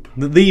Streep,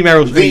 the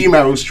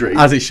Meryl Streep,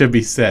 as it should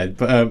be said.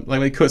 But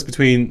when it cuts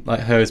between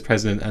her as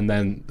president and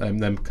then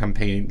them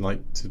campaigning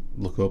to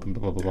look up and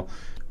blah blah blah.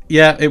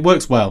 Yeah, it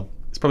works well.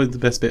 It's probably the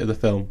best bit of the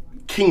film.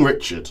 King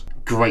Richard,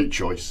 great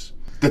choice.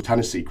 The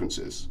tennis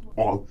sequences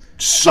are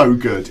so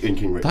good in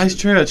King Richard. That's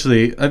true,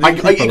 actually.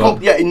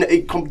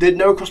 It did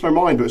never cross my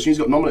mind, but as soon as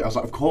it got nominated, I was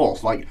like, of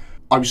course.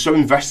 I was so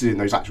invested in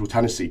those actual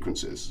tennis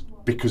sequences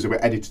because they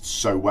were edited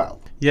so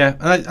well. Yeah,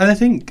 and I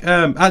think,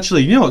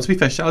 actually, you know what, to be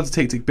fair, shout out to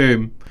Tick Tick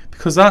Boom,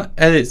 because that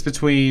edits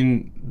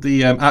between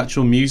the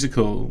actual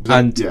musical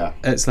and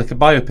it's like a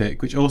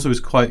biopic, which also is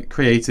quite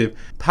creative.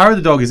 Power of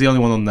the Dog is the only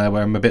one on there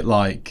where I'm a bit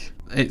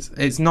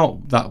it's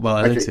not that well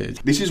edited.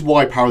 Okay. This is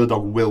why Power of the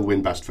Dog will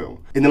win Best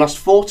Film. In the last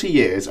 40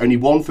 years, only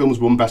one film has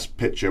won Best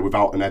Picture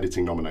without an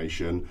editing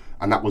nomination,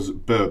 and that was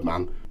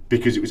Birdman,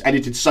 because it was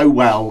edited so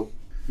well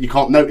you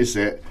can't notice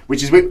it,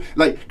 which is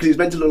because it's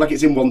meant to look like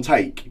it's in one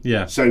take.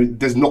 Yeah. So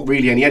there's not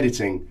really any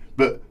editing,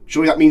 but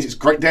surely that means it's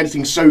great. The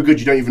editing's so good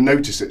you don't even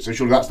notice it. So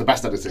surely that's the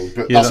best editing.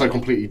 But that's a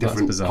completely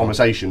different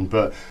conversation.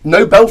 But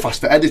no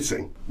Belfast for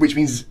editing, which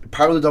means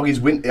Power of the Dog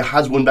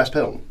has won Best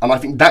Film, and I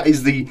think that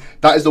is the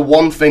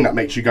one thing that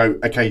makes you go,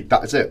 okay,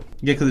 that's it.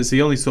 Yeah, because it's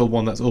the only sort of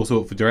one that's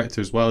also up for director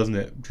as well, isn't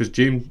it? Because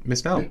June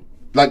missed out.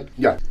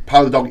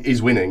 Power of the Dog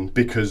is winning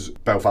because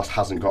Belfast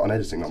hasn't got an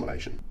editing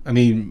nomination. I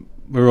mean,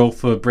 we're all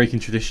for breaking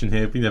tradition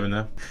here. We never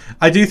know.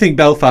 I do think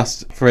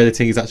Belfast for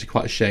editing is actually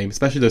quite a shame,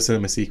 especially those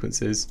cinema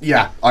sequences.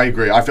 Yeah, I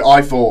agree. I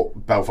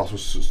thought Belfast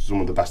was some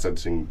of the best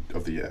editing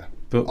of the year.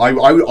 But I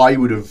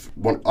would have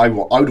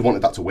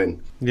wanted that to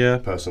win. Yeah,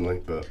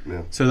 personally, but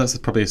yeah. So that's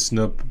probably a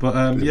snub.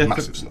 But yeah,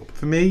 massive snub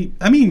for me.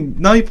 I mean,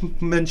 now you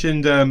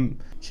mentioned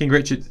King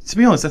Richard. To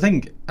be honest, I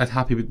think I'd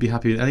be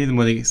happy with any of them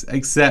winning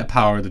except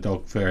Power of the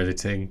Dog for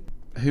editing.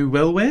 Who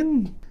will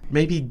win?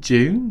 Maybe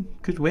June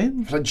could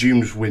win. I feel like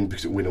June just win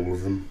because it win all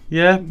of them.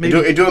 Yeah, maybe.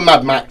 It'd do a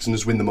Mad Max and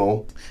just win them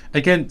all.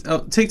 Again,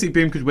 Tick Tick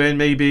Boom could win.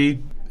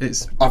 Maybe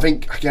I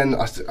think again,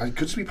 I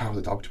could just be Power of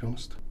the Dog, to be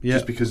honest. Yeah.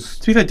 Just because.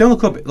 To be fair, Don't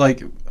Look Up.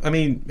 Like, I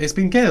mean, it's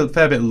been getting a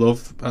fair bit of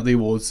love at the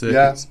awards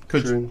circuits. Yeah,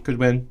 could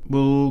win.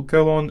 We'll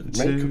go on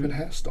to Makeup and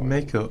hairstyle.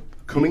 Makeup.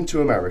 Coming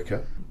to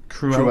America.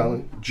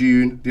 Cruella.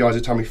 June, The Eyes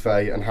of Tammy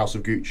Faye, and House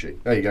of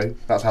Gucci. There you go.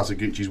 That's House of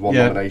Gucci's one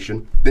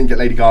nomination. Didn't get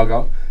Lady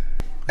Gaga.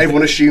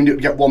 Everyone assumed it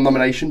would get one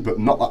nomination, but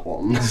not that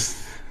one.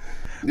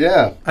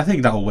 Yeah. I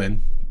think that'll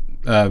win.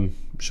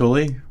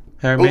 Surely.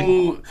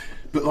 Ooh,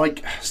 but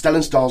like Stellan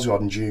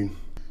Skarsgård in June.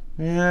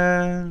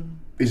 Yeah.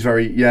 Is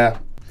very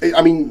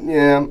I mean,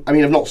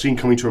 I've not seen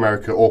Coming to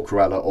America or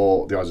Cruella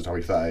or The Eyes of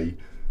Tammy Faye.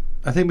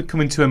 I think with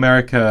Coming to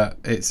America,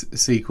 it's a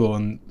sequel,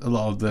 and a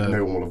lot of the.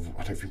 No one will have.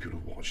 I don't think people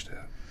have watched it.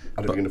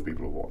 I don't think enough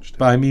people have watched it.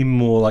 But I mean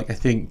more like I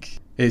think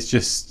it's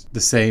just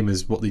the same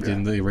as what they did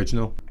in the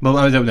original. Well,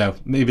 I don't know.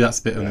 Maybe that's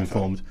a bit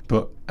uninformed. Fair.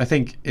 But I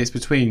think it's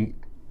between.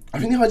 I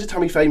think The Eyes of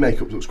Tammy Faye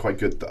makeup looks quite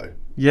good though.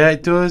 Yeah,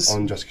 it does.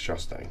 On Jessica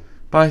Chastain.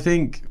 But I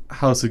think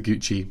House of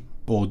Gucci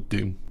or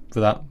Doom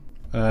for that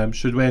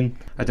should win.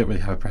 I don't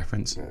really have a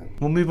preference. Yeah.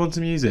 We'll move on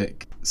to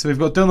music. So we've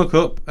got Don't Look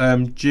Up,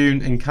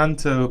 June,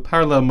 Encanto,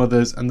 Parallel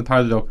Mothers, and The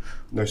Power of the Dog.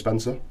 No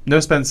Spencer. No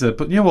Spencer,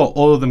 but you know what?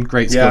 All of them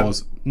great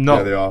scores.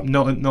 Yeah, they are.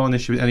 Not an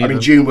issue with any of them. I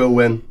mean, June will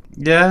win.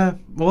 Yeah.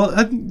 Well,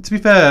 to be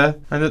fair,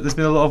 I know there's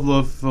been a lot of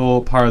love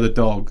for Power of the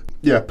Dog.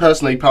 Yeah,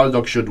 personally, Power of the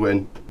Dog should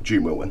win.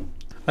 June will win.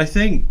 I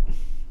think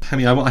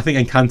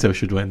Encanto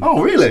should win.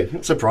 Oh, really?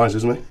 That's a surprise,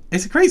 isn't it?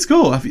 It's a great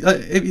score.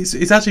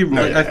 It's actually.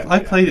 I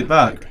played it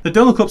back. The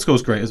Don't Look Up score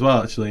is great as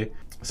well, actually.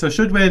 So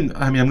should win.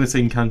 I mean, I'm going to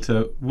say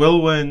Encanto.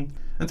 Will win.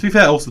 And to be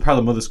fair, also the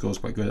Parallel Mother score is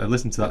quite good. I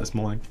listened to that this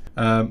morning.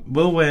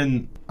 Will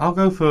win. I'll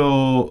go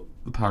for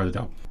The Power of the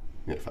Dog.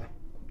 Yeah,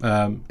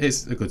 fair.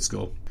 It's a good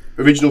score.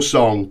 Original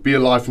song, Be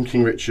Alive from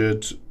King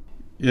Richard.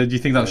 Yeah, do you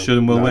think that should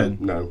and will win?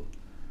 No.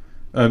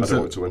 I don't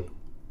want it to win.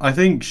 I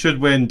think should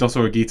win. Dos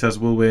Oruguitas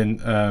will win.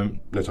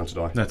 No Time to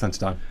Die. No Time to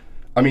Die.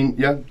 I mean,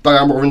 yeah,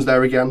 Diane Warren's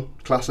there again.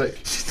 Classic.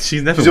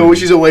 She's never.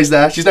 She's always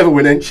there. She's never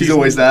winning. She's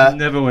always there.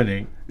 Never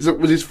winning.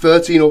 Was it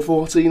 13 or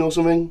 14 or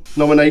something?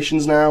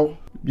 Nominations now.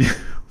 Yeah.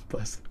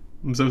 Bless.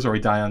 I'm so sorry,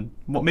 Diane.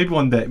 Maybe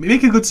one day.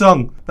 Make a good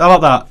song. How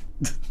about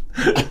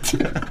that?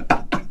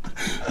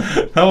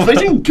 They're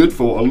doing good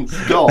for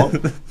once.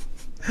 God.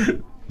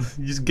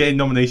 You're just getting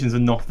nominations for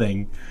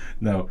nothing.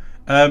 No.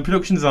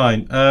 Production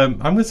design. I'm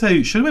going to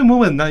say should win. Will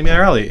win.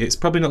 Nightmare Alley. It's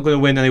probably not going to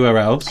win anywhere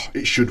else.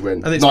 It should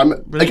win. And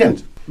really again,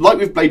 good. Like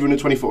with Blade Runner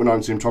 2049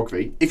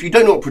 cinematography, if you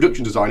don't know what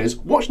production design is,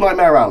 watch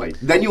Nightmare Alley.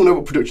 Then you'll know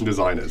what production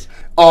design is.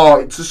 Oh,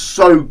 it's just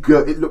so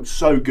good. It looks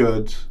so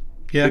good.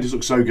 Yeah. It just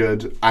looks so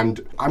good.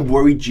 And I'm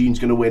worried June's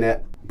going to win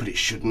it, but it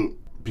shouldn't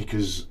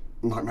because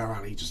Nightmare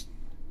Alley is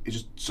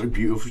just so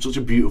beautiful. Such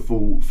a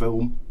beautiful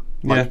film.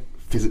 Like,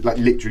 like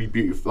literally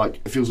beautiful. Like,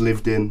 it feels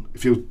lived in.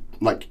 It feels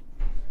like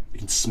you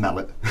can smell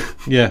it.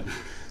 Yeah.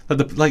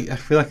 Like I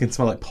feel like I can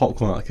smell like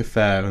popcorn at like a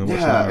fair.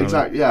 Yeah,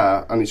 exactly.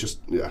 Yeah, and it's just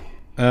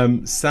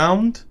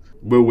sound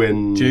will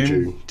win.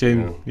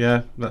 June.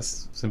 Yeah,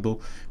 that's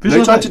simple.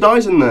 No Time to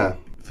Die's in there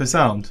for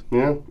sound.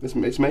 Yeah,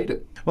 it's made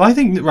it. Well, I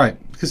think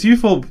because you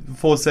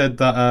before said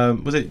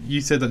that you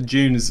said that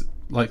June's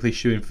likely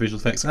shooing for visual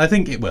effects, and I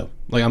think it will.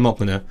 Like I'm not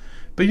gonna.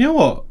 But you know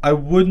what? I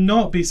would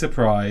not be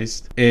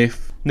surprised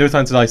if No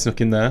Time to Die snuck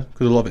in there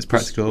because a lot of it's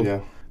practical. Yeah.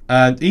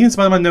 And even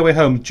Spider-Man No Way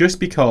Home, just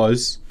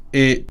because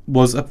it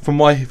was from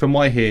what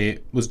I hear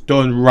was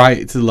done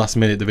right to the last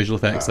minute. The visual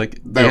effects,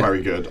 they were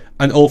very good,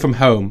 and all from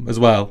home as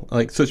well.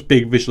 Like such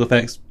big visual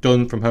effects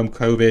done from home.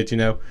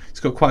 COVID, it's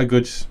got quite a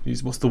good.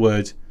 What's the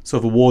word?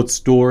 Sort of award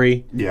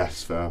story.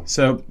 Yes, fair.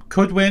 So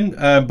could win,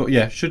 but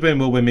yeah, should win.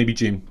 Will win. Maybe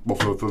June.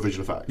 What for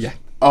visual effects? Yeah.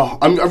 Oh,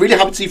 I'm really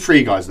happy to see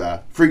Free Guy's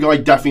there. Free Guy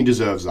definitely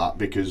deserves that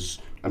because.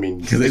 I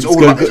mean, it's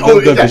all about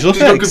the visual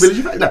effects.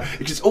 No,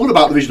 because it's all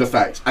about the visual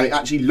effects, and it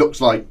actually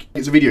looks like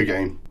it's a video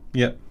game.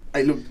 Yeah.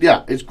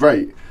 It's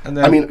great. And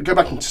then, I mean, go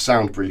back into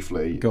sound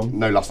briefly. Go on.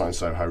 No Last Night in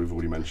Soho, we've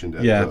already mentioned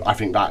it. Yeah. But I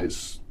think that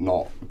is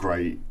not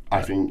great.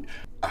 I think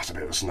that's a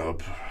bit of a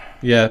snub.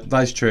 Yeah,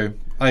 that is true.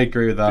 I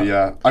agree with that. But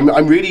yeah,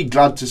 I'm really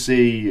glad to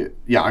see.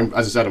 Yeah,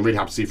 as I said, I'm really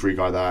happy to see Free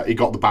Guy there. He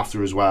got the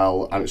BAFTA as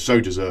well, and it's so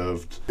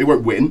deserved. It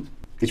won't win.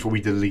 It's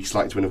probably the least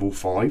likely to win of all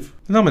 5.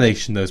 The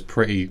nomination though is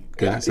pretty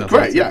good. Yeah, it's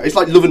great. Yeah, it's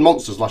like Love and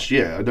Monsters last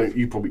year.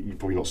 You've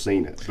probably not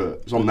seen it,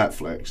 but it's on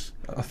Netflix.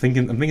 I'm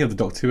thinking of the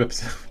Doc 2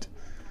 episode.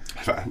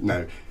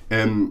 No. I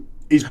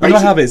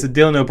don't have it. It's a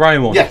Dylan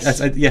O'Brien one.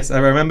 Yes, I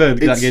remember that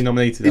getting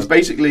nominated. It's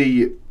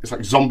basically like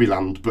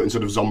Zombieland, but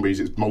instead of zombies,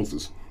 it's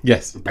monsters.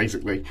 Yes,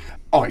 basically.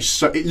 Oh,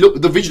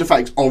 the visual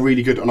effects are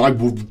really good, and I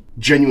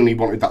genuinely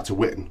wanted that to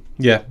win.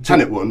 Yeah,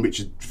 Tenet won,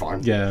 which is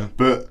fine. Yeah,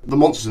 but the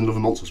monsters in Love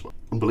and Monsters were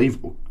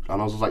unbelievable, and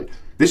I was like,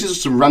 This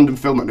is some random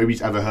film that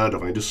nobody's ever heard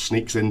of, and it just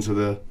sneaks into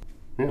the...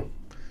 Yeah.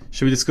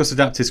 Should we discuss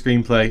adapted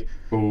screenplay?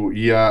 Oh,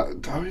 yeah.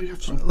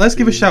 Let's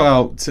give a shout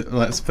out to,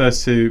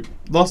 first to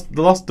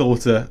The Lost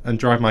Daughter and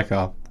Drive My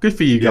Car. Good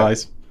for you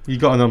guys. You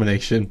got a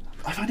nomination.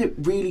 I find it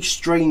really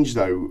strange,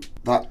 though,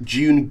 that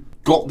Dune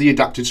got the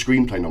adapted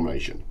screenplay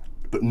nomination,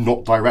 but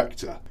not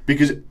director.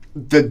 Because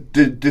the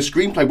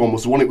screenplay one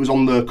was the one, it was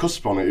on the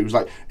cusp on it. It was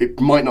like, it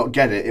might not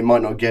get it,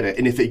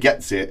 and if it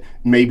gets it,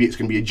 maybe it's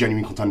going to be a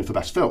genuine contender for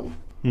best film.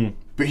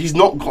 But he's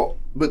not got...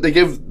 But they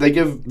give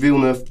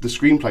Villeneuve the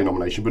screenplay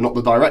nomination, but not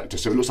the director,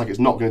 so it looks like it's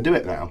not going to do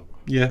it now.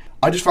 Yeah.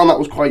 I just found that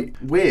was quite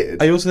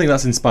weird. I also think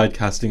that's inspired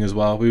casting as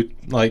well.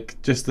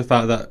 Just the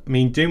fact that, I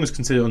mean, Dune was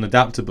considered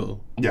unadaptable.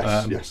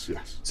 Yes.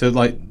 So,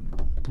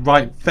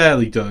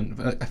 fairly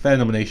done. A fair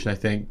nomination, I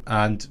think.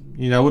 And,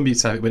 I wouldn't be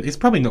sad if it win. It's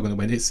probably not going to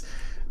win. It's...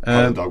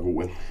 Paradog will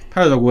win.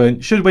 Paradog will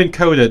win. Should win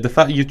Coda. The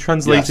fact that you're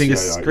translating a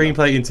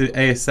screenplay into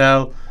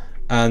ASL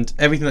and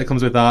everything that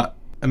comes with that,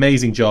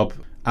 amazing job.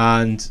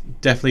 And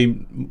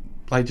definitely,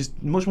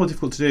 just much more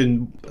difficult to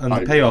do, and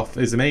the payoff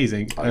is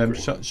amazing.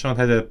 Sean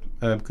Heder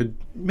could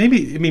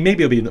maybe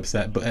he'll be an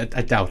upset, but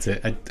I doubt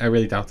it. I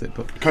really doubt it.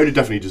 But Coda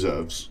definitely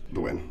deserves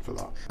the win for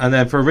that. And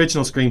then for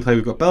original screenplay,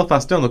 we've got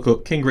Belfast, Don't Look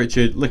Up, King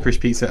Richard, Licorice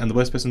Pizza, and The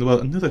Worst Person in the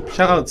World. Another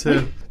shout out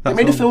to. They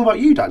made a film about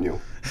you, Daniel.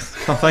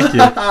 Oh, thank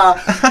you.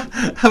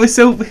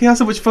 He had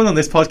so much fun on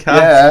this podcast.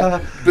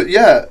 Yeah, but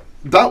yeah.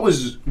 That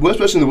was Worst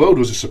Person in the World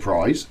was a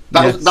surprise.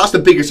 That's the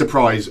biggest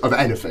surprise of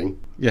anything.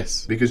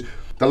 Yes. Because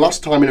the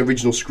last time an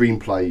original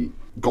screenplay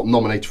got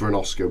nominated for an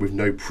Oscar with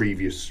no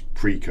previous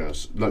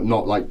precursor,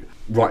 not like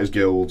Writers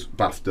Guild,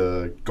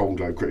 BAFTA, Golden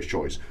Globe, Critics'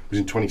 Choice, was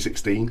in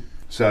 2016.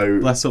 So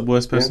Bless up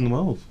Worst Person in the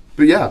World.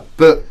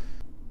 But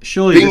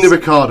surely Being the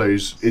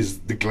Ricardos is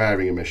the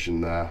glaring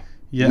omission there.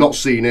 Yeah. Not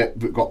seen it,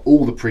 but got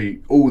all the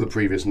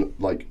previous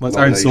it's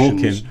Aaron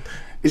Sorkin.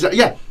 Is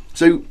that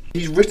So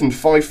he's written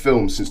 5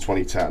 films since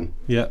 2010.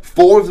 Yeah.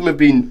 4 of them have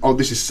been... Oh,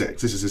 this is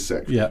 6. This is his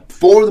 6th. Yeah.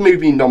 4 of them have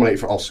been nominated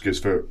for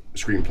Oscars for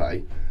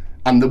screenplay.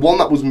 And the one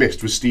that was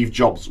missed was Steve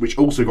Jobs, which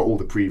also got all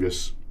the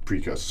previous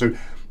precursors. So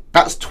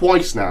that's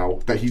twice now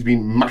that he's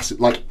been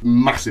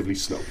massively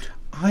snubbed.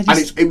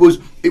 And it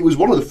was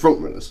one of the front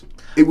runners.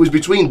 It was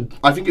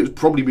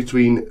probably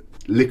between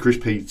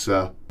Licorice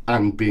Pizza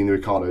and Being the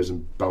Ricardos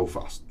and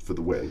Belfast for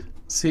the win.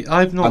 See,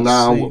 I've not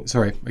seen...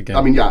 Sorry, again.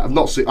 I mean, I've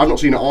not seen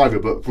it either,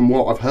 but from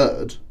what I've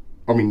heard,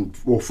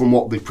 from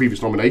what the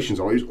previous nominations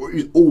are, it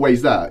was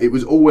always there. It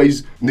was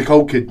always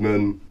Nicole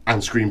Kidman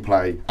and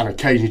screenplay, and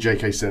occasionally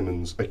J.K.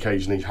 Simmons,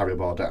 occasionally Javier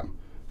Bardem.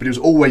 But it was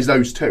always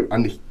those two,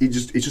 and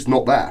it's just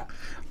not there.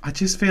 I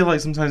just feel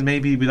like sometimes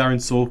maybe with Aaron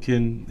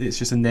Sorkin, it's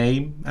just a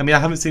name. I mean, I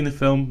haven't seen the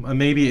film, and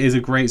maybe it is a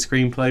great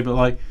screenplay, but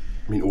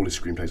all his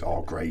screenplays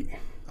are great.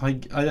 I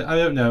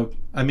don't know.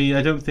 I mean,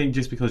 I don't think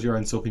just because you're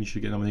Aaron Sorkin you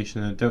should get a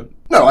nomination.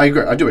 No, I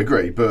agree. I do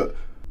agree, but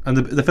and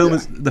the film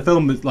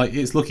is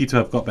it's lucky to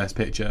have got Best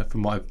Picture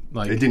from what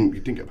It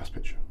didn't get Best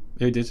Picture.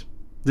 Yeah, it did.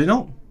 Did it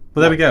not?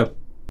 Well, there we go.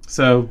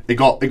 So it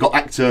got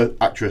actor,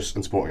 actress,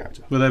 and supporting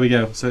actor. Well, there we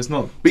go. So it's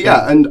not. But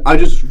and I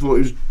just thought it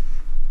was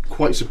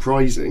quite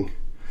surprising.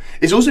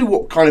 It's also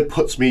what kind of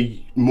puts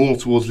me more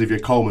towards Olivia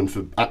Colman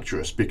for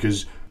actress,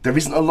 because there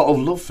isn't a lot of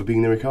love for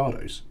Being the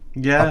Ricardos.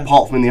 Yeah.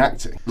 Apart from in the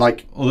acting,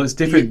 although it's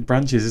different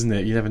branches, isn't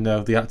it? You never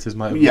know. The actors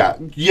might.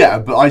 Yeah,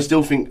 but I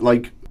still think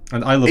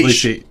And I Love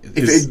Lucy.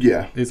 It's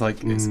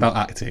about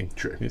acting.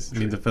 True.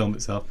 The film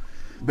itself.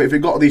 But if it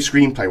got the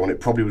screenplay one, it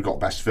probably would have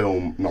got Best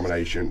Film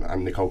nomination,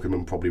 and Nicole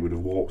Kidman probably would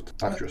have walked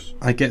actress.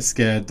 I get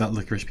scared that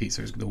Licorice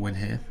Pizza is going to win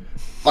here.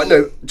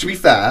 No, to be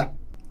fair,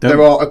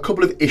 there are a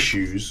couple of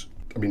issues.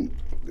 I mean,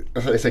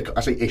 I say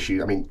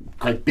issues. I mean,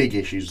 quite big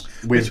issues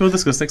which we'll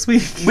discuss next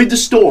week with the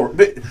story.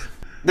 But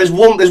there's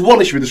one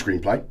issue with the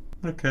screenplay.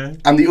 Okay.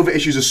 And the other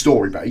issues are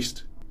story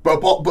based. But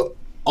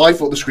I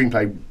thought the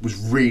screenplay was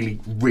really,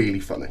 really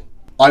funny.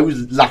 I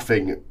was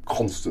laughing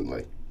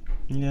constantly.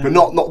 Yeah. But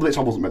not the bits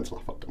I wasn't meant to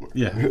laugh at. Don't worry.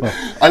 Yeah.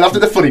 Well. I laughed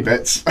at the funny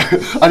bits.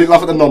 I didn't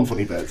laugh at the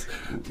non-funny bits.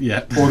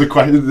 Yeah. Or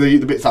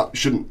the bits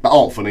that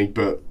aren't funny.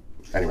 But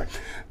anyway.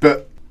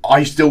 But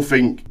I still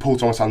think Paul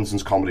Thomas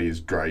Anderson's comedy is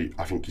great.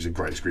 I think he's a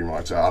great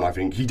screenwriter, and I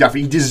think he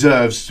definitely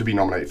deserves to be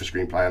nominated for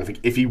screenplay. And I think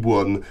if he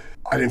won,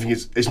 I don't think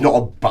it's not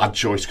a bad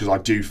choice, because I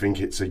do think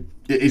it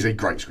is a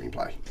great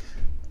screenplay.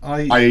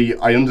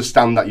 I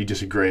understand that you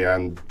disagree,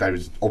 and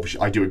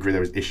I do agree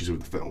there is issues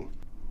with the film.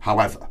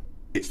 However,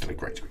 it's still a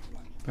great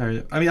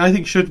screenplay. I mean, I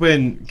think should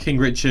win King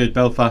Richard,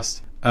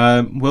 Belfast.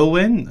 Will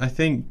win. I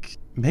think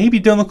maybe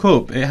Don't Look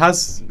Up.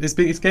 It's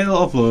getting a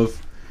lot of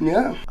love.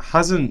 Yeah.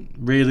 Hasn't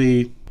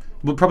really.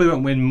 Well, probably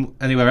won't win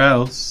anywhere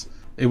else.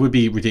 It would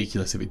be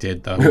ridiculous if it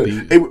did, though.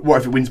 What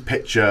if it wins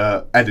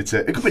picture, editor?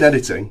 It could win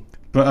editing,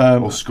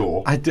 or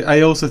score. I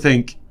also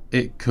think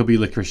it could be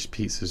Licorice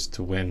Pizza's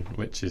to win,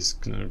 which is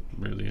going to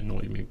really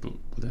annoy me, but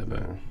whatever.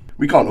 Yeah.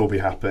 We can't all be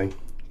happy.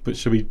 But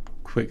should we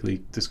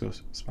quickly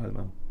discuss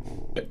Spider-Man?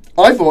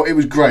 I thought it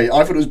was great.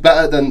 I thought it was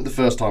better than the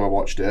first time I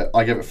watched it.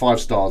 I gave it 5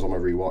 stars on my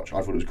rewatch.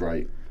 I thought it was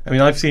great. I mean,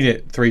 I've seen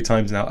it 3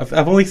 times now. I've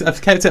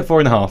kept it at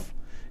 4.5.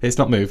 It's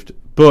not moved,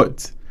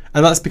 but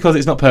And that's because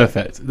it's not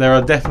perfect. There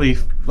are definitely,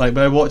 like,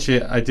 when I watch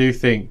it, I do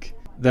think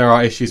there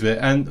are issues with it.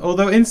 And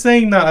although in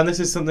saying that, and this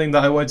is something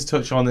that I wanted to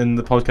touch on in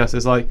the podcast,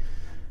 is like,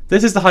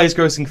 this is the highest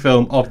grossing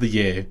film of the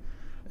year.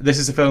 This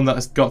is a film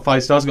that's got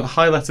 5 stars, got a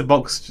high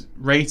Letterboxd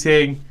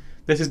rating.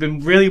 This has been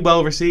really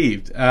well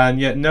received, and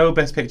yet no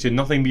Best Picture,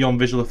 nothing beyond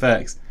visual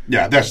effects.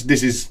 Yeah,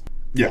 this is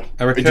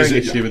a recurring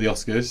issue with the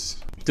Oscars.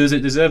 Does it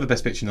deserve a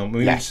Best Picture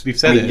nomination? Yes, we've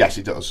said it. Yes,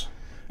 it does.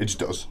 It just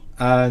does.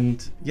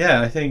 And yeah,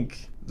 I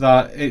think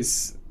that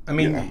it's. I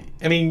mean,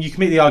 you can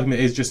make the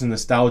argument it's just a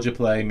nostalgia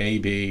play,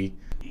 maybe.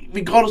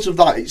 Regardless of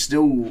that, it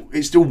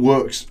still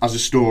works as a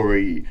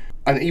story,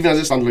 and even as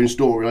a standalone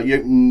story. Like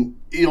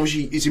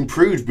obviously, it's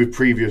improved with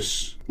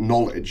previous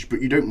knowledge,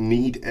 but you don't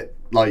need it.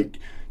 Like,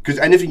 because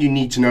anything you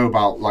need to know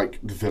about, like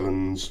the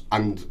villains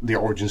and the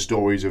origin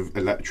stories of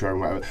Electro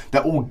and whatever,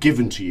 they're all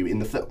given to you in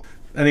the film.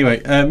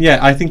 Anyway,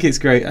 I think it's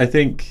great. I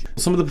think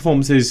some of the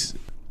performances,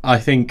 I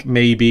think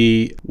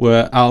maybe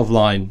were out of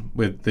line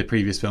with the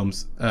previous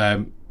films.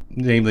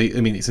 Namely,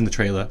 I mean, it's in the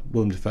trailer.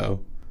 Willem Dafoe.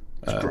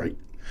 It's great.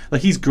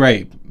 Like, he's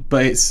great,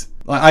 but it's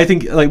like, I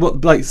think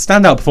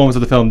standout performance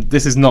of the film.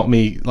 This is not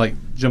me like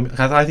jumping.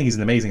 I think he's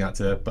an amazing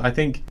actor, but I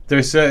think there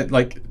are certain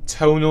like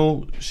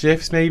tonal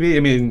shifts. Maybe, I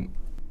mean,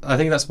 I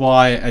think that's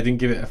why I didn't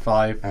give it a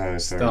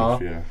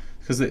 5-star. Yeah.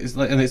 Because it's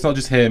like, and it's not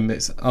just him;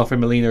 it's Alfred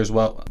Molina as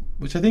well,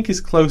 which I think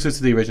is closer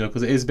to the original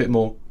because it is a bit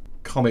more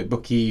comic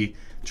booky,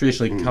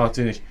 traditionally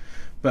cartoonish.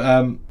 But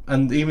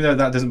and even though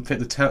that doesn't fit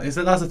the tone,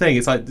 that's the thing.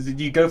 It's like, do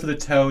you go for the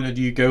tone or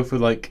do you go for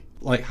like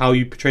how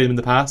you portray them in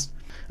the past?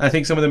 And I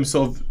think some of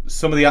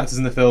the actors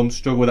in the film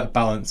struggle with that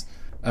balance.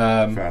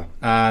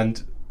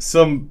 And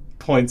some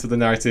points of the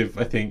narrative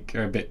I think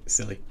are a bit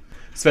silly,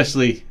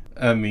 especially.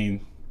 I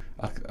mean,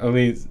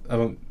 it's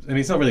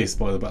not really a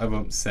spoiler, but I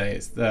won't say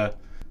it's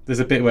there's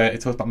a bit where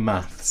it talks about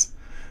maths.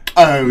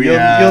 Oh, you'll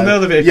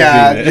know the bit.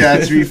 Yeah.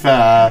 To be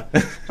fair,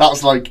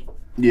 that's like,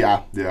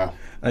 yeah.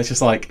 And it's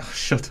just like, oh,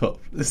 shut up!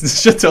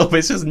 Shut up!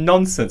 It's just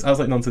nonsense. I was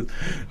like, nonsense,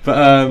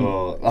 but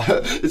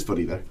it's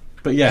funny though.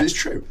 But yeah, it's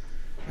true.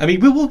 I mean,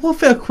 we'll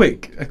fit a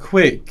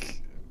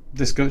quick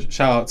discussion.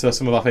 Shout out to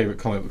some of our favourite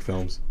comic book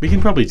films. We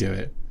can probably do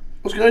it. I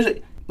was going to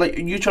say, like,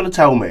 you're trying to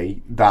tell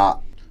me that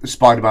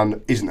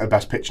Spider-Man isn't a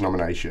Best Picture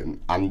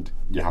nomination, and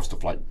you have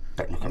stuff like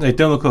Don't Look Up. They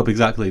don't look up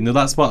exactly. No,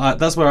 that's where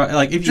I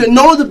like. If you...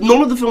 none of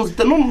the films,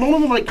 none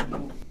of them like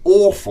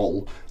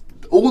awful.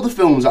 All the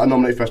films that are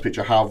nominated for Best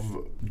Picture have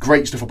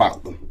great stuff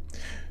about them.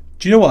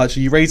 Do you know what?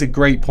 Actually, you raise a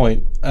great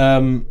point.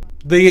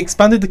 They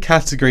expanded the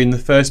category in the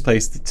first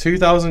place.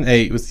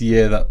 2008 was the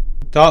year that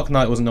Dark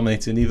Knight wasn't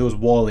nominated, and neither was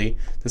WALL-E,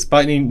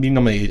 despite being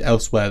nominated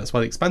elsewhere. That's why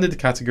they expanded the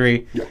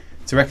category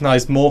to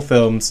recognise more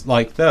films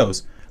like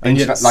those. And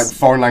like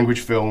foreign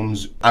language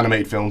films,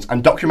 animated films,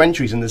 and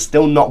documentaries, and there's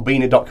still not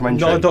been a documentary.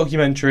 Not a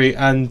documentary,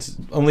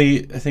 and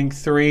only, I think,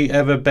 3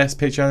 ever Best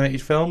Picture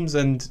animated films,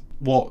 and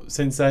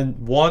since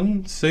then,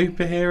 1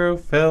 superhero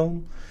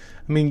film.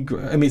 I mean,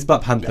 it's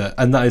Black Panther,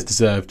 and that is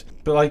deserved.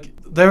 But like,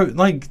 they're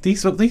like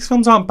these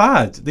films aren't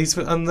bad.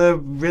 And they're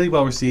really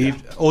well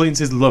received. Yeah.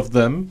 Audiences love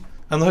them.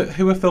 And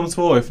who are films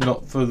for if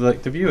not for the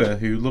viewer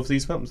who loves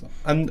these films?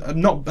 And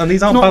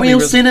these aren't not real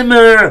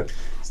cinema.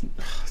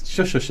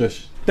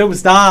 Shush. Don't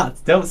start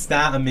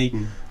on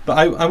me. But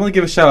I want to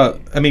give a shout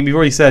out. I mean, we've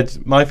already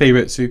said my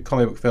favourite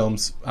comic book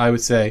films. I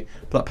would say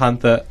Black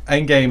Panther,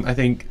 Endgame. I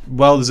think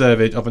well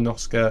deserved of an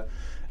Oscar.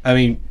 I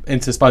mean,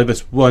 Into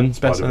Spider-Verse 1,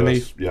 best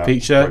animated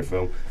feature. Great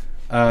film.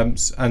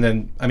 And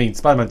then, I mean,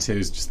 Spider-Man 2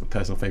 is just a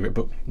personal favourite,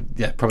 but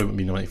yeah, probably wouldn't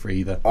be nominated for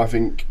either. I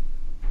think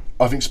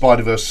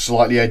Spider-Verse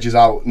slightly edges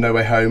out No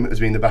Way Home as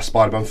being the best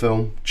Spider-Man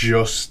film.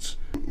 Just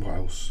what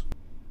else?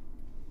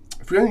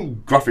 If we're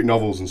going graphic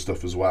novels and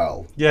stuff as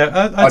well,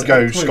 I'd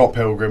go Scott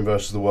Pilgrim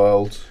versus the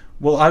World.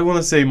 Well, I want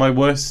to say my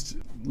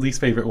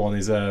least favourite one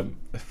is a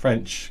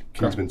French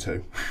Kingsman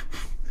 2.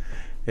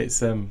 It's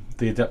the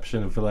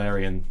adaptation of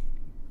Valerian.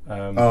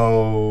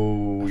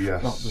 Oh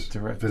yes, not the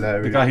director.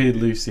 Valerian. The guy who did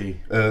Lucy.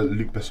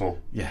 Luc Besson.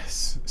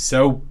 Yes,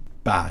 so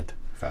bad.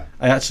 Fair.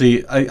 I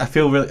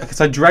feel really, because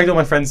I dragged all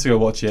my friends to go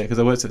watch it because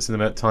I worked at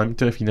cinema at the time.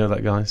 Don't know if you know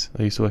that, guys.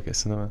 I used to work at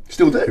cinema.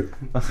 Still do.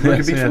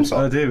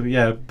 I do,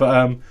 yeah.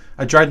 But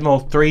I dragged them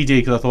all 3D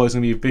because I thought it was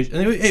going to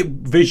be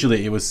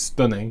visually it was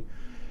stunning.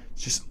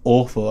 It's just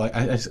awful. I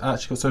actually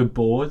got so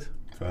bored.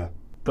 Fair.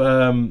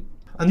 But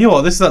and you know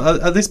what?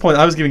 At this point,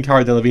 I was giving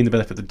Cara Delevingne the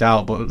benefit of the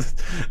doubt, but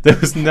there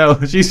was no.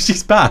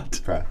 She's bad.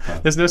 Fair.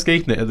 There's no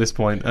escaping it at this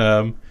point.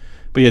 But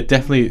yeah,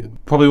 definitely,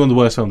 probably one of the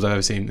worst films I've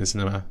ever seen in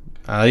cinema.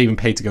 I even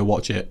paid to go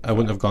watch it. I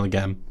wouldn't have gone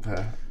again.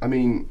 Fair. I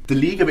mean, The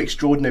League of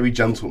Extraordinary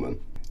Gentlemen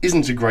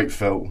isn't a great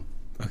film.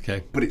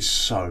 Okay. But it's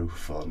so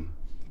fun.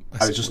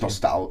 It's just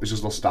nostalgia. It's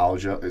just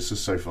nostalgia. It's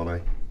just so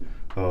funny.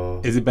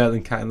 Is it better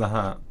than Cat in the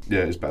Hat? Yeah,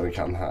 it's better than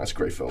Cat in the Hat. It's a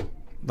great film.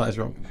 That is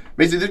wrong.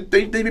 Basically,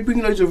 they've been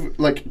bringing loads of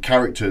like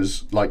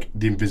characters, like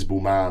the Invisible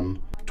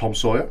Man, Tom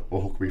Sawyer,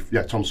 or Huckleberry.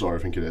 Yeah, Tom Sawyer, I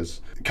think it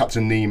is.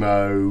 Captain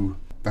Nemo.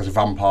 There's a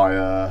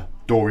vampire.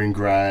 Dorian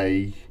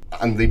Gray,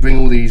 and they bring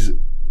all these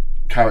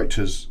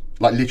characters,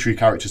 like literary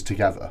characters,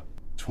 together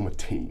to form a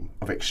team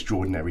of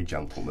extraordinary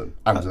gentlemen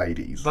and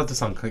ladies. That does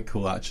sound quite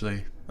cool,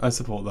 actually. I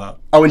support that.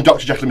 Oh, and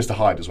Dr. Jekyll and Mr.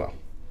 Hyde as well.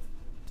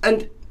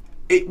 And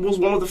it was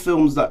one of the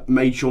films that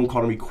made Sean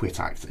Connery quit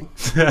acting,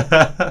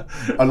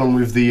 along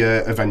with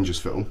the Avengers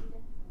film,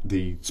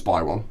 the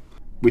spy one,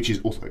 which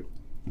is also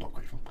not a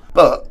great film.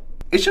 But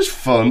it's just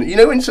fun. You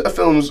know, when a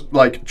film's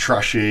like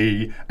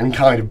trashy and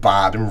kind of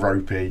bad and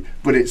ropey,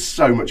 but it's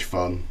so much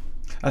fun.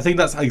 I think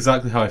that's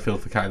exactly how I feel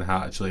for Cat in the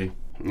Hat, actually.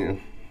 Yeah.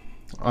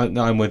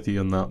 I'm with you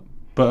on that.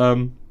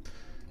 But,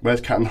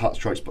 Where's Cat in the Hat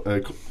Strikes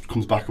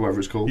comes back, or whatever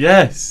it's called?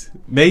 yes,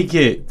 make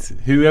it.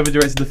 Whoever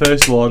directed the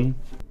first one,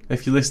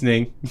 if you're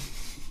listening.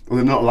 Well,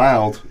 they're not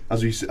allowed,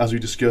 as we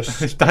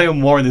discussed. If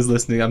Diane Warren is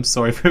listening, I'm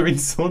sorry for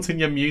insulting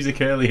your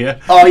music earlier.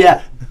 Oh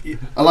yeah,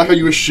 I like how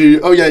you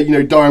assume. Oh yeah, you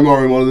know, Diane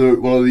Warren, one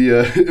of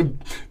the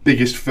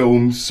biggest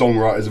film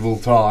songwriters of all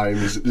time,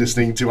 is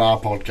listening to our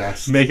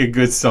podcast. Make a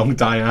good song,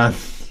 Diane.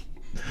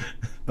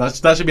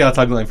 That should be our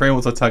tagline. For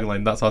anyone's our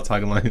tagline, that's our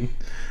tagline.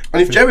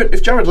 And if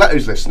Jared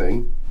Leto's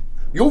listening,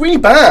 you're really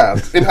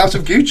bad in House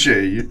of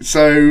Gucci.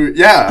 So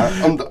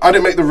yeah, I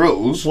don't make the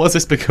rules. What's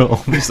this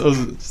become?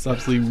 Just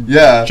absolutely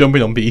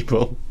jumping on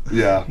people.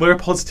 Yeah, we're a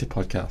positive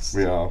podcast.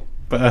 We are.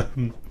 But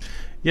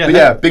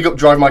big up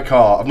Drive My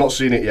Car. I've not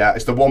seen it yet.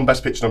 It's the one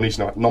Best Picture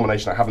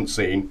nomination I haven't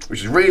seen,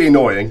 which is really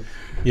annoying.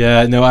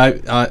 Yeah, no,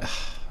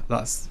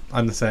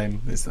 I'm the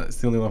same. It's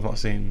the only one I've not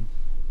seen.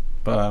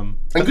 But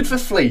and good for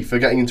Flea for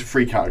getting into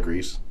 3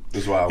 categories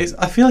as well.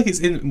 I feel like it's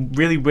in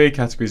really weird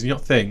categories. You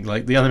don't think,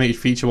 like the animated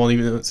feature one,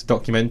 even though it's a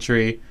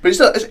documentary. But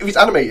if it's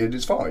animated,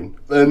 it's fine.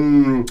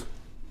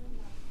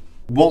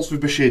 Waltz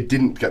with Bashir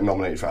didn't get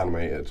nominated for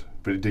animated,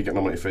 but it did get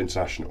nominated for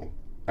international,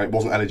 and it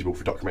wasn't eligible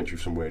for documentary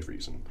for some weird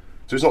reason.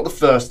 So it's not the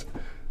first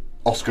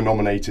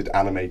Oscar-nominated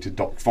animated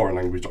foreign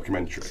language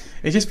documentary.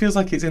 It just feels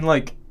like it's in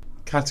like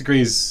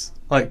categories,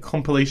 like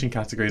compilation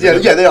categories. Yeah,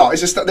 they are.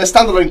 It's they're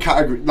standalone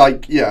category.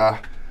 Like, yeah.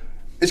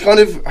 It's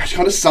kind of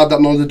sad that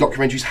none of the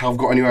documentaries have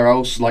got anywhere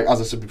else. Like, as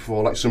I said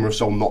before, like Summer of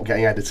Soul not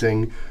getting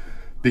editing,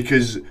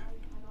 because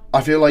I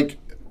feel like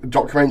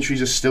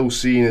documentaries are still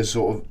seen as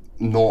sort of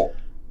not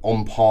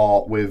on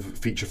par with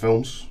feature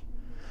films,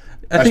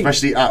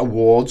 especially at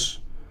awards.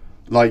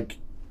 Like,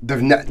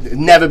 they've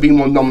never been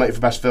one nominated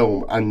for best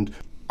film, and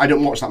I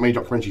don't watch that many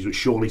documentaries, but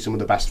surely some of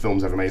the best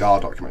films ever made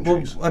are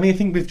documentaries. Well, I mean, I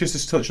think we've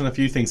just touched on a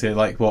few things here,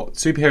 like what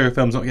superhero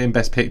films not getting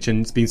best picture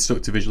and it's being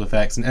stuck to visual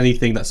effects, and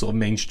anything that's sort of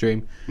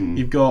mainstream.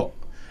 You've got,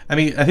 I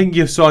mean, I think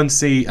you're starting to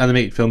see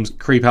animated films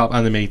creep out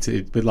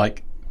animated with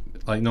like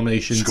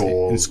nominations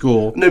in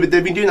score. No, but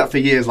they've been doing that for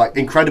years. Like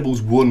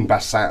Incredibles won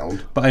best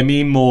sound. But I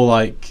mean more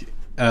like,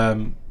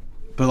 but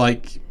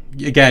like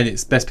again,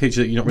 it's best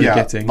picture that you're not really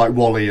getting. Like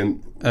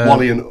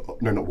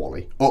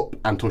Up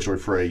and Toy Story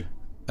 3.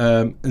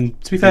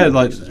 And to be fair,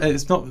 like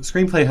it's not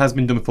screenplay has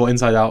been done before.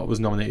 Inside Out was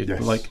nominated,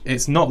 but like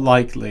it's not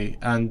likely,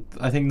 and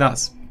I think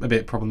that's a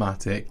bit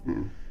problematic,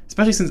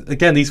 especially since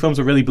again these films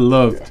are really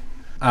beloved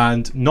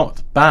and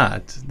not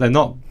bad. They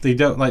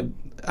don't like.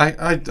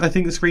 I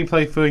think the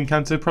screenplay for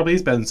Encanto probably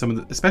is better than some of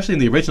the, especially in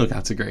the original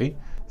category.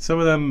 Some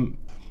of them,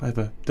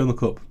 whatever, don't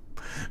look up.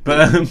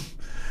 But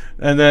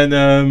and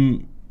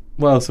then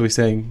what else are we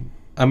saying?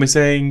 And we're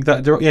saying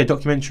that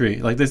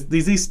documentary. Like there's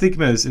these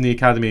stigmas in the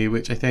Academy,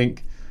 which I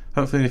think.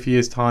 Hopefully in a few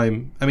years'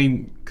 time. I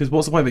mean, because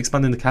what's the point of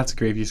expanding the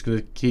category if you're just going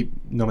to keep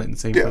nominating the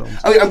same films?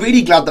 I mean, I'm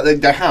really glad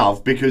that they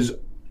have, because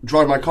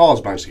Drive My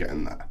Car's managed to get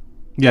in there.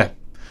 Yeah.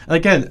 And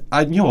again,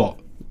 you know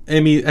what? I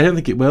mean, I don't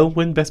think it will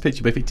win Best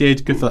Picture, but if it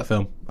did, good for that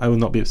film. I will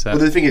not be upset.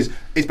 But the thing is,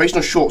 it's based on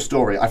a short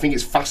story. I think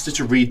it's faster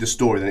to read the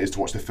story than it is to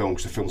watch the film,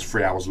 because the film's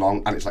 3 hours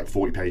long and it's like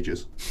 40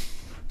 pages.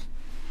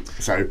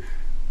 So,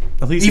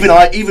 at least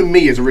even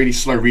me as a really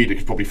slow reader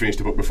could probably finish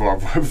the book before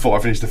I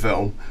finish the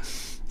film.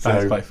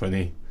 That's quite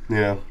funny.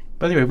 Yeah.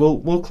 But anyway,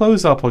 we'll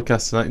close our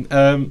podcast tonight.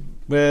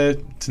 We're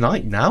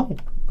tonight now.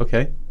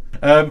 Okay.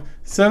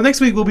 So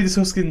next week we'll be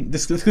discussing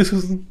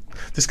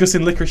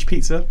Licorice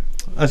Pizza.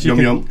 As you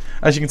can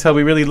tell,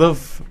 we really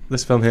love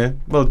this film here.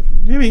 Well,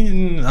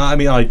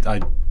 I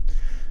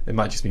it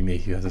might just be me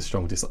who has a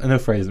strong dislike. I know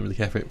Freya doesn't really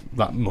care for it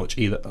that much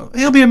either.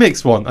 It'll be a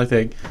mixed one, I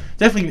think.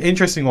 Definitely an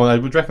interesting one. I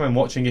would recommend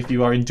watching if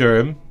you are in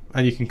Durham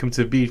and you can come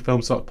to B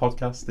Film Stock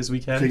Podcast this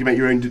weekend. So you can make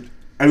your own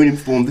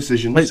informed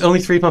decisions. It's only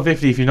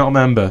 £3.50 if you're not a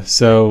member,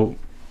 so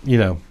you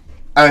know.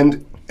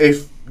 And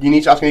if you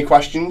need to ask any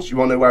questions, you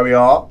want to know where we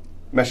are,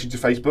 message to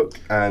Facebook,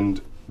 and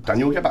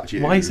Daniel will get back to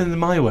you. Why are you sending them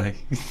my way?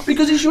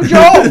 Because it's your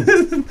job.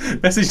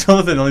 Message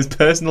Jonathan on his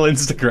personal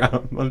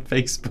Instagram on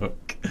Facebook.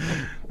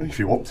 If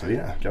you want to,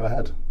 yeah, go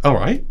ahead. All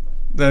right.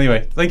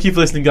 Anyway, thank you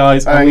for listening,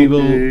 guys,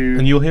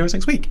 and you'll hear us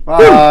next week.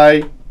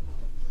 Bye.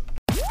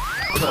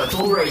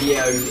 Purple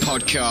Radio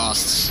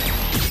Podcasts.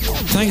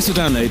 Thanks for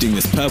downloading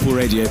this Purple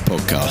Radio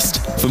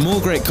podcast. For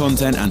more great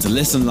content and to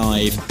listen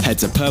live, head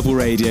to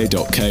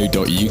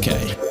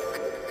purpleradio.co.uk.